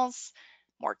emails,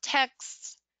 more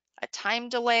texts, a time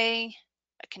delay,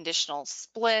 a conditional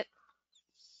split.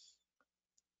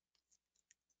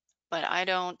 But I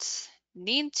don't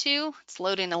need to. It's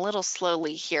loading a little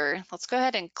slowly here. Let's go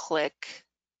ahead and click.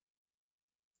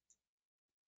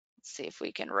 Let's see if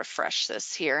we can refresh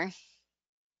this here.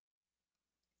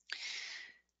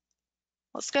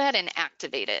 Let's go ahead and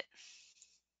activate it.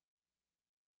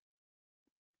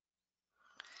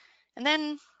 And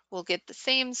then we'll get the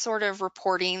same sort of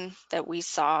reporting that we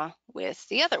saw with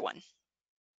the other one.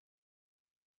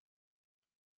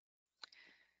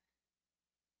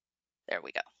 There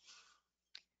we go.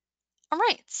 All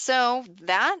right, so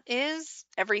that is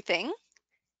everything.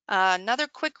 Another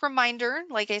quick reminder,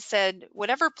 like I said,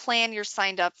 whatever plan you're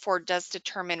signed up for does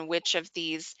determine which of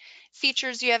these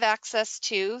features you have access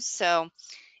to. So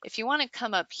if you want to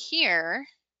come up here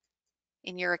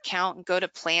in your account and go to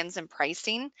plans and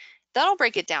pricing, that'll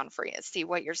break it down for you. See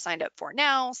what you're signed up for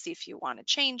now, see if you want to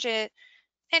change it,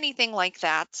 anything like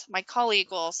that. My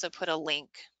colleague will also put a link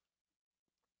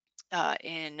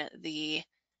in the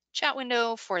chat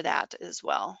window for that as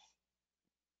well.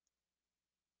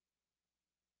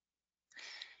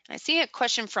 I see a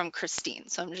question from Christine,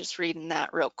 so I'm just reading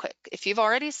that real quick. If you've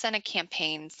already sent a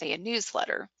campaign, say a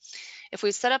newsletter, if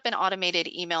we set up an automated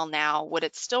email now, would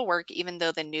it still work even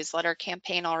though the newsletter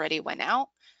campaign already went out?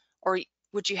 Or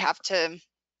would you have to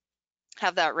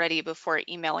have that ready before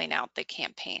emailing out the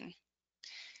campaign?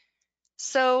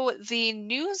 So the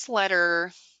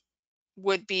newsletter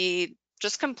would be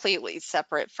just completely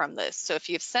separate from this. So if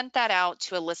you've sent that out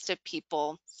to a list of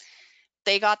people,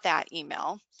 they got that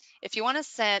email. If you want to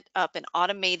set up an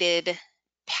automated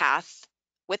path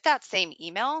with that same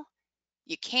email,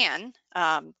 you can,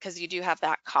 because you do have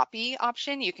that copy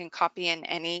option. You can copy in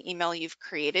any email you've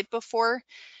created before.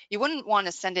 You wouldn't want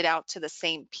to send it out to the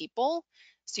same people.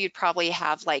 So you'd probably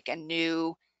have like a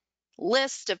new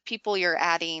list of people you're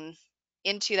adding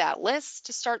into that list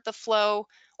to start the flow.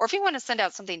 Or if you want to send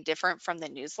out something different from the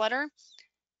newsletter,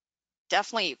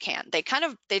 definitely you can.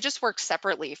 They just work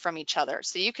separately from each other.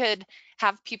 So you could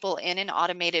have people in an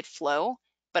automated flow,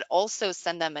 but also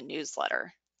send them a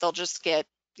newsletter. They'll just get,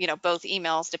 both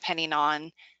emails depending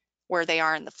on where they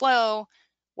are in the flow,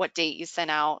 what date you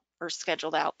sent out or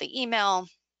scheduled out the email.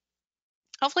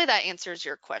 Hopefully that answers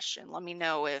your question. Let me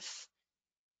know if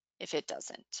it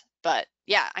doesn't. But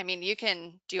yeah, I mean, you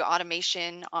can do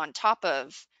automation on top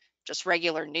of just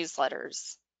regular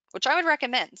newsletters, which I would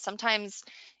recommend. Sometimes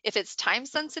if it's time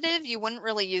sensitive, you wouldn't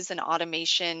really use an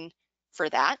automation for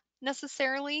that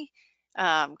necessarily,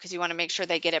 because you want to make sure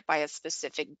they get it by a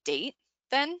specific date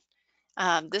then.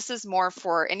 This is more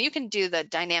for, and you can do the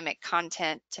dynamic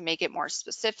content to make it more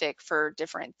specific for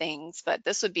different things, but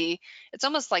this would be, it's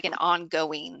almost like an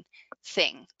ongoing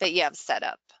thing that you have set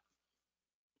up.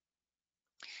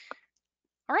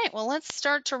 All right, well, let's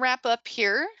start to wrap up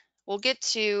here. We'll get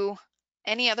to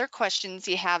any other questions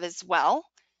you have as well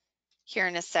here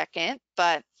in a second,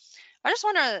 but I just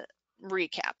want to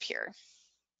recap here.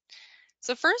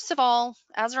 So first of all,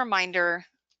 as a reminder,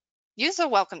 use a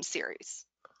welcome series.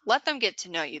 Let them get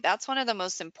to know you. That's one of the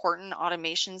most important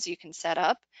automations you can set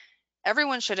up.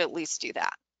 Everyone should at least do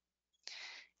that.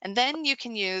 And then you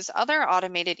can use other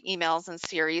automated emails and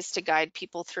series to guide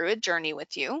people through a journey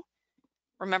with you.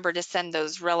 Remember to send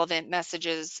those relevant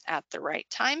messages at the right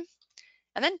time.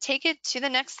 And then take it to the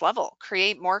next level.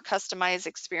 Create more customized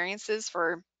experiences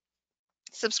for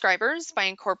subscribers by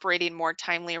incorporating more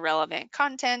timely, relevant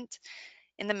content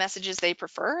in the messages they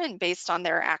prefer and based on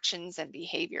their actions and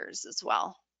behaviors as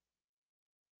well.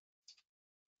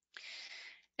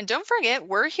 And don't forget,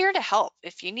 we're here to help.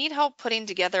 If you need help putting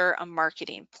together a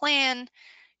marketing plan,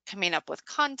 coming up with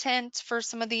content for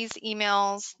some of these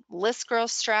emails, list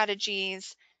growth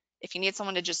strategies, if you need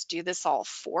someone to just do this all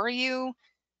for you,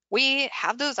 we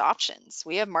have those options.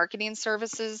 We have marketing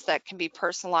services that can be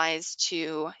personalized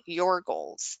to your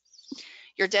goals.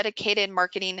 Your dedicated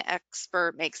marketing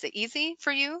expert makes it easy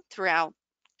for you throughout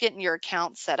getting your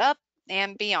account set up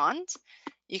and beyond.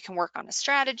 You can work on a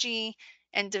strategy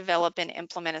and develop and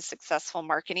implement a successful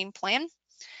marketing plan.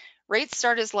 Rates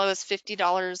start as low as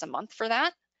 $50 a month for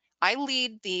that. I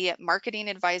lead the marketing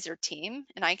advisor team,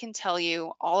 and I can tell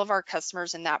you all of our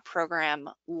customers in that program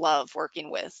love working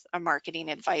with a marketing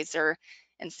advisor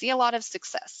and see a lot of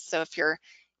success. So if you're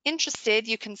interested,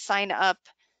 you can sign up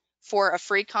for a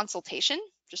free consultation.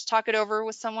 Just talk it over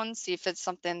with someone, see if it's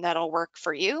something that'll work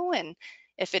for you. And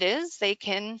if it is, they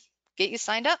can get you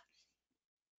signed up.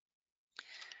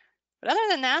 But other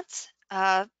than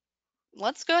that,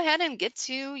 let's go ahead and get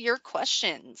to your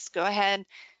questions. Go ahead,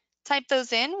 type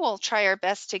those in. We'll try our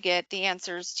best to get the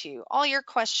answers to all your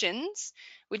questions.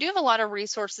 We do have a lot of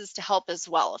resources to help as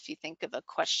well if you think of a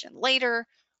question later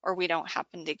or we don't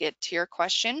happen to get to your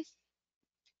question.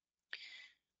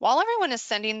 While everyone is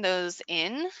sending those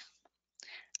in,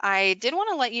 I did want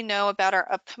to let you know about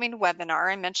our upcoming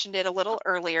webinar. I mentioned it a little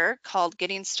earlier, called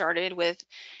Getting Started with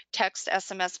Text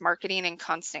SMS Marketing and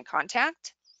Constant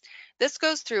Contact. This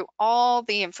goes through all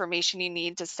the information you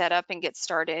need to set up and get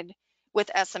started with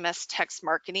SMS text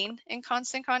marketing and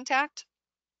Constant Contact.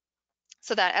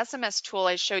 So that SMS tool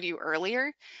I showed you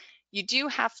earlier, you do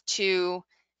have to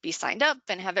be signed up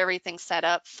and have everything set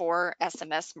up for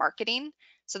SMS marketing.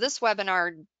 So this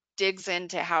webinar digs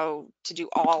into how to do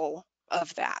all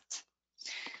of that.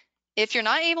 If you're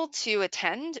not able to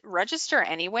attend, register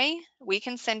anyway. We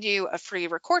can send you a free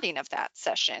recording of that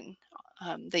session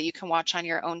that you can watch on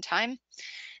your own time.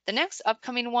 The next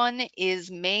upcoming one is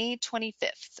May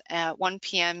 25th at 1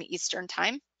 p.m. Eastern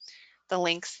Time. The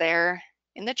link's there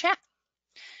in the chat.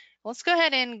 Let's go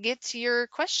ahead and get to your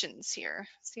questions here,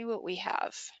 see what we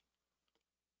have.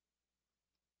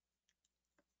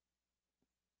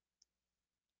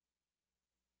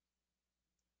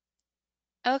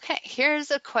 Okay, here's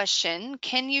a question.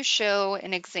 Can you show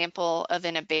an example of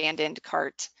an abandoned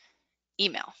cart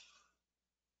email?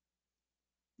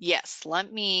 Yes,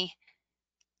 let me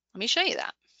show you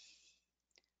that.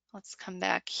 Let's come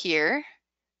back here.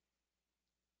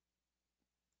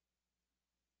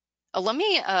 Let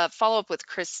me follow up with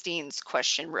Christine's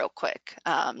question real quick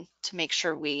to make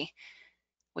sure we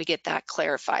get that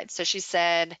clarified. So she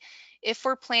said, if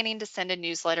we're planning to send a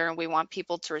newsletter and we want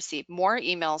people to receive more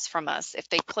emails from us, if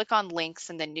they click on links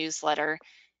in the newsletter,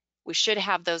 we should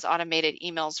have those automated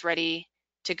emails ready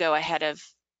to go ahead of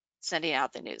sending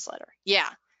out the newsletter. Yeah,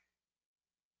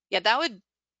 that would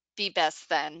be best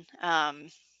then.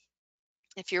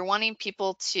 If you're wanting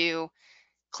people to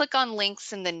click on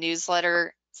links in the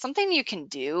newsletter, something you can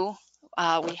do,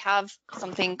 we have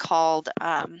something called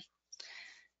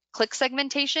click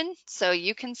segmentation. So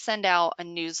you can send out a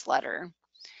newsletter,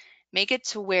 make it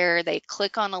to where they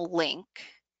click on a link,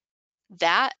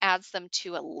 that adds them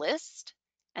to a list,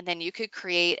 and then you could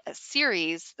create a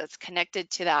series that's connected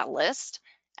to that list,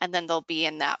 and then they'll be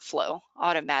in that flow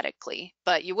automatically.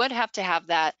 But you would have to have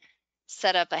that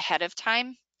set up ahead of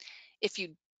time. If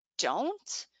you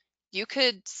don't, you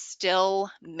could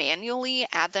still manually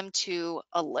add them to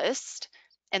a list,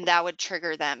 and that would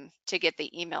trigger them to get the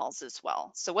emails as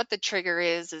well. So what the trigger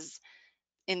is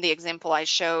in the example I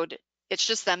showed, it's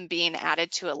just them being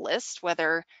added to a list,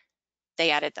 whether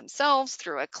they added themselves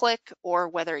through a click or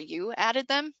whether you added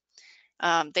them.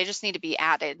 They just need to be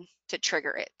added to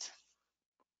trigger it.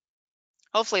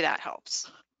 Hopefully that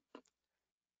helps.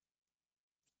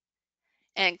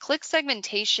 And click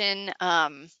segmentation,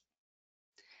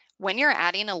 when you're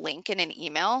adding a link in an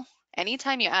email,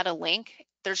 anytime you add a link,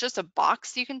 there's just a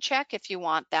box you can check if you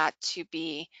want that to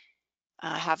be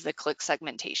have the click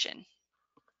segmentation.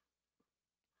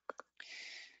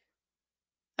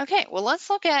 Okay, well,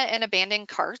 let's look at an abandoned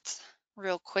cart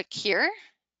real quick here.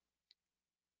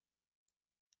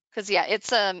 Because yeah,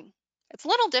 it's a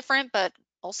little different, but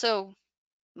also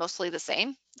mostly the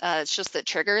same. It's just the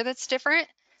trigger that's different.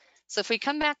 So if we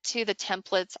come back to the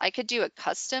templates, I could do a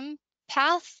custom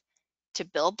path to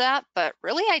build that, but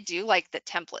really I do like the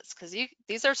templates because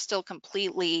these are still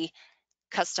completely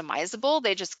customizable.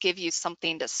 They just give you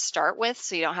something to start with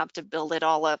so you don't have to build it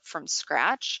all up from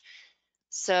scratch.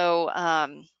 So,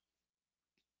 and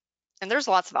there's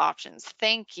lots of options: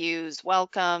 thank yous,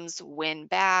 welcomes, win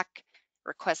back,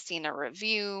 requesting a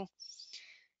review.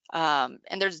 And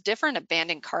there's different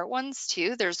abandoned cart ones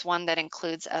too. There's one that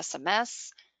includes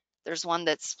SMS. There's one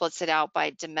that splits it out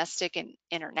by domestic and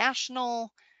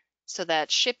international so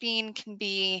that shipping can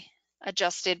be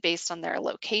adjusted based on their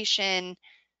location.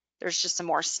 There's just a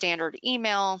more standard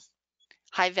email,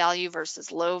 high value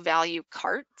versus low value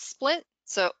cart split.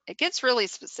 So it gets really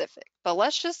specific, but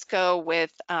let's just go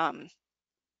with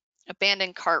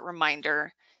abandoned cart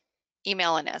reminder,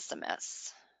 email and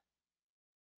SMS.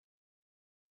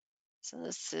 So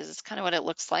this is kind of what it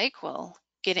looks like. We'll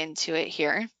get into it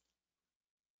here.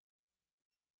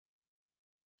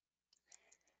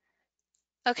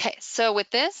 Okay, so with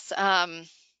this, the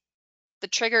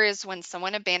trigger is when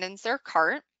someone abandons their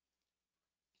cart.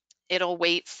 It'll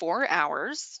wait 4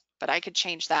 hours, but I could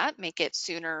change that, make it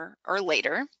sooner or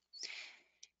later.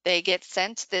 They get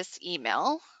sent this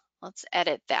email. Let's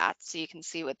edit that so you can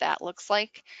see what that looks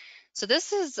like. So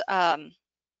this is,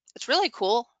 it's really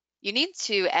cool. You need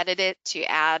to edit it to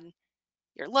add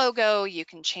your logo. You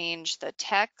can change the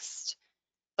text,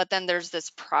 but then there's this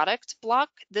product block.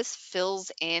 This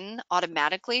fills in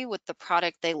automatically with the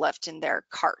product they left in their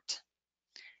cart.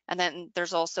 And then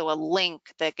there's also a link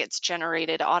that gets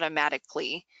generated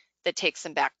automatically that takes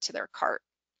them back to their cart.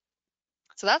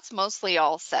 So that's mostly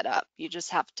all set up. You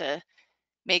just have to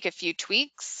make a few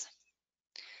tweaks.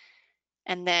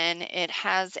 And then it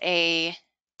has a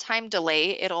time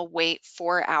delay. It'll wait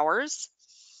 4 hours.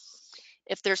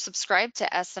 If they're subscribed to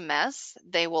SMS,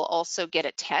 they will also get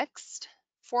a text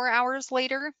 4 hours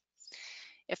later.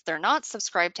 If they're not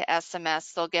subscribed to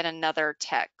SMS, they'll get another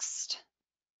text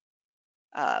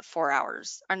 4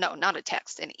 hours, or no, not a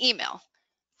text, an email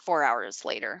 4 hours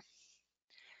later.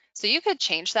 So you could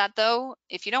change that though.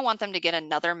 If you don't want them to get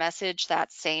another message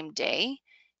that same day,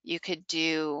 you could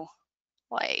do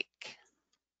like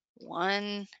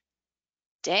 1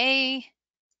 day.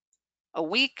 A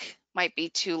week might be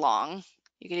too long.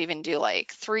 You could even do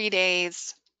like 3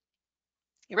 days.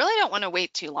 You really don't want to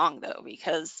wait too long though,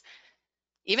 because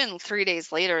even 3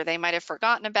 days later, they might have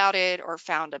forgotten about it or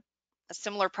found a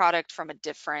similar product from a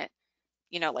different,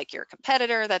 like your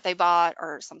competitor that they bought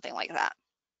or something like that.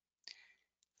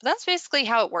 But that's basically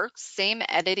how it works. Same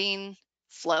editing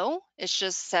flow. It's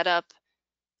just set up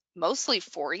mostly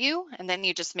for you, and then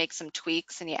you just make some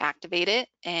tweaks and you activate it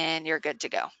and you're good to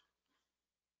go.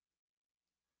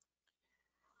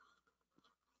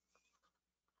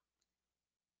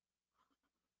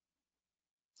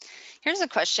 Here's a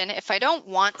question: if I don't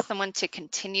want someone to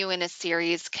continue in a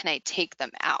series, can I take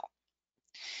them out?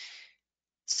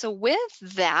 So with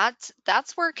that,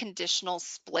 that's where conditional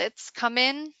splits come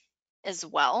in as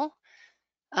well.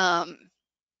 If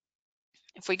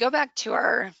we go back to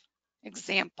our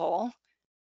example,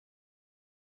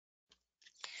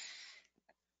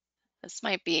 this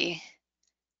might be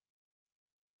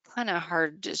kind of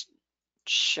hard to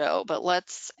show, but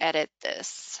let's edit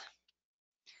this.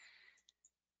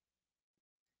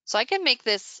 So I can make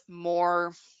this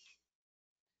more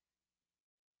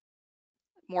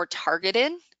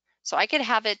targeted. So I could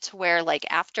have it to where like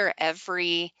after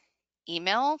every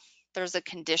email, there's a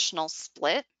conditional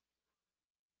split.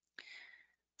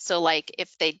 So like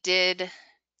if they did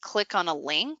click on a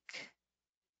link,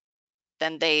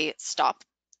 then they stop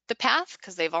the path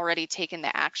because they've already taken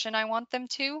the action I want them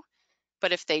to.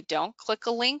 But if they don't click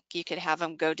a link, you could have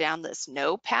them go down this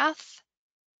no path.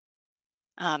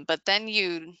 But then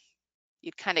you'd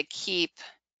kind of keep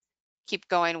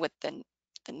going with the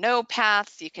no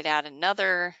path. You could add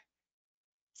another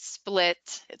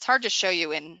split. It's hard to show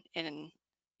you in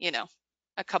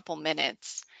a couple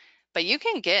minutes, but you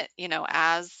can get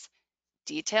as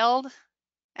detailed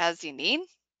as you need,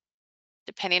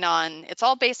 depending on, it's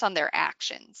all based on their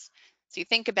actions. So you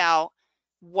think about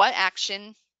what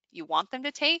action you want them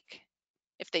to take.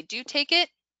 If they do take it,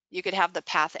 you could have the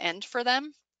path end for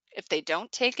them. If they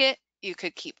don't take it, you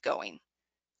could keep going,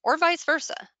 or vice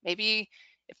versa. Maybe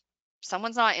if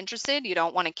someone's not interested, you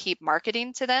don't want to keep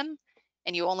marketing to them,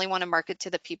 and you only want to market to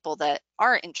the people that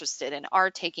are interested and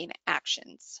are taking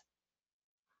actions.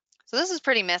 So this is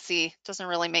pretty messy, doesn't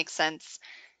really make sense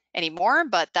anymore,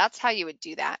 but that's how you would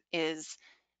do that, is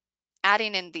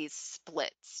adding in these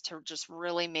splits to just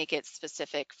really make it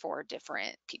specific for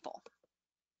different people.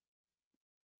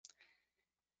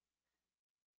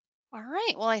 All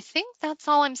right, well, I think that's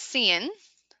all I'm seeing.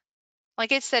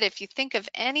 Like I said, if you think of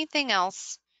anything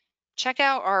else, check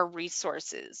out our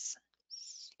resources.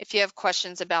 If you have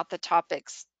questions about the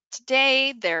topics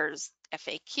today, there's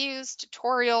FAQs,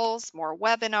 tutorials, more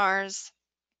webinars.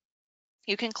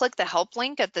 You can click the help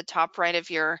link at the top right of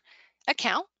your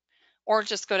account, or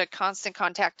just go to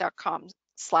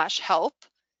constantcontact.com/help.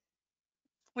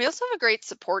 We also have a great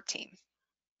support team,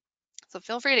 so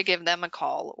feel free to give them a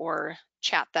call or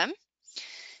chat them.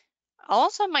 I'll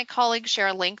also have my colleagues share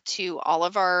a link to all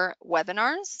of our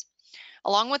webinars.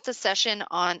 Along with the session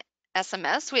on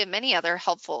SMS, we have many other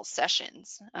helpful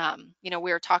sessions. We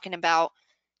were talking about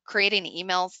creating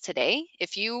emails today.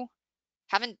 If you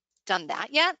haven't done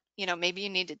that yet, maybe you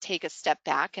need to take a step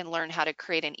back and learn how to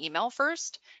create an email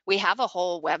first. We have a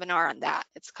whole webinar on that.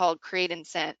 It's called Create and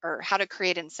Send, or How to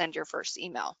Create and Send Your First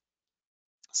Email.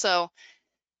 So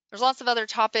there's lots of other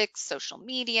topics, social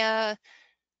media,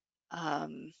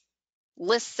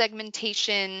 list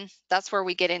segmentation. That's where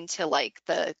we get into like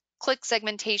the click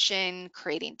segmentation,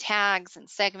 creating tags and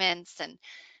segments. And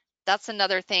that's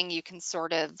another thing you can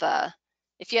sort of,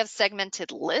 if you have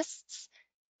segmented lists,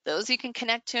 those you can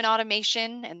connect to an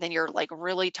automation, and then you're like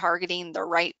really targeting the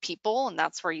right people, and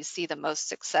that's where you see the most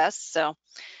success. So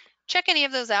check any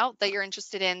of those out that you're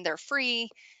interested in. They're free.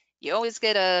 You always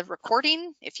get a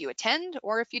recording if you attend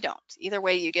or if you don't. Either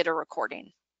way, you get a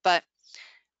recording. But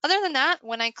other than that,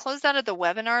 when I close out of the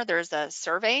webinar, there's a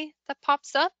survey that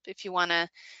pops up. If you want to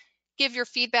give your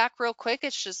feedback real quick,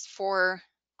 it's just 4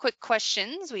 quick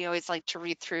questions. We always like to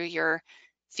read through your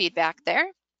feedback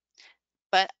there.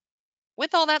 But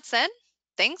with all that said,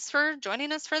 thanks for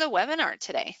joining us for the webinar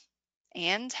today,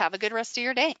 and have a good rest of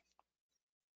your day.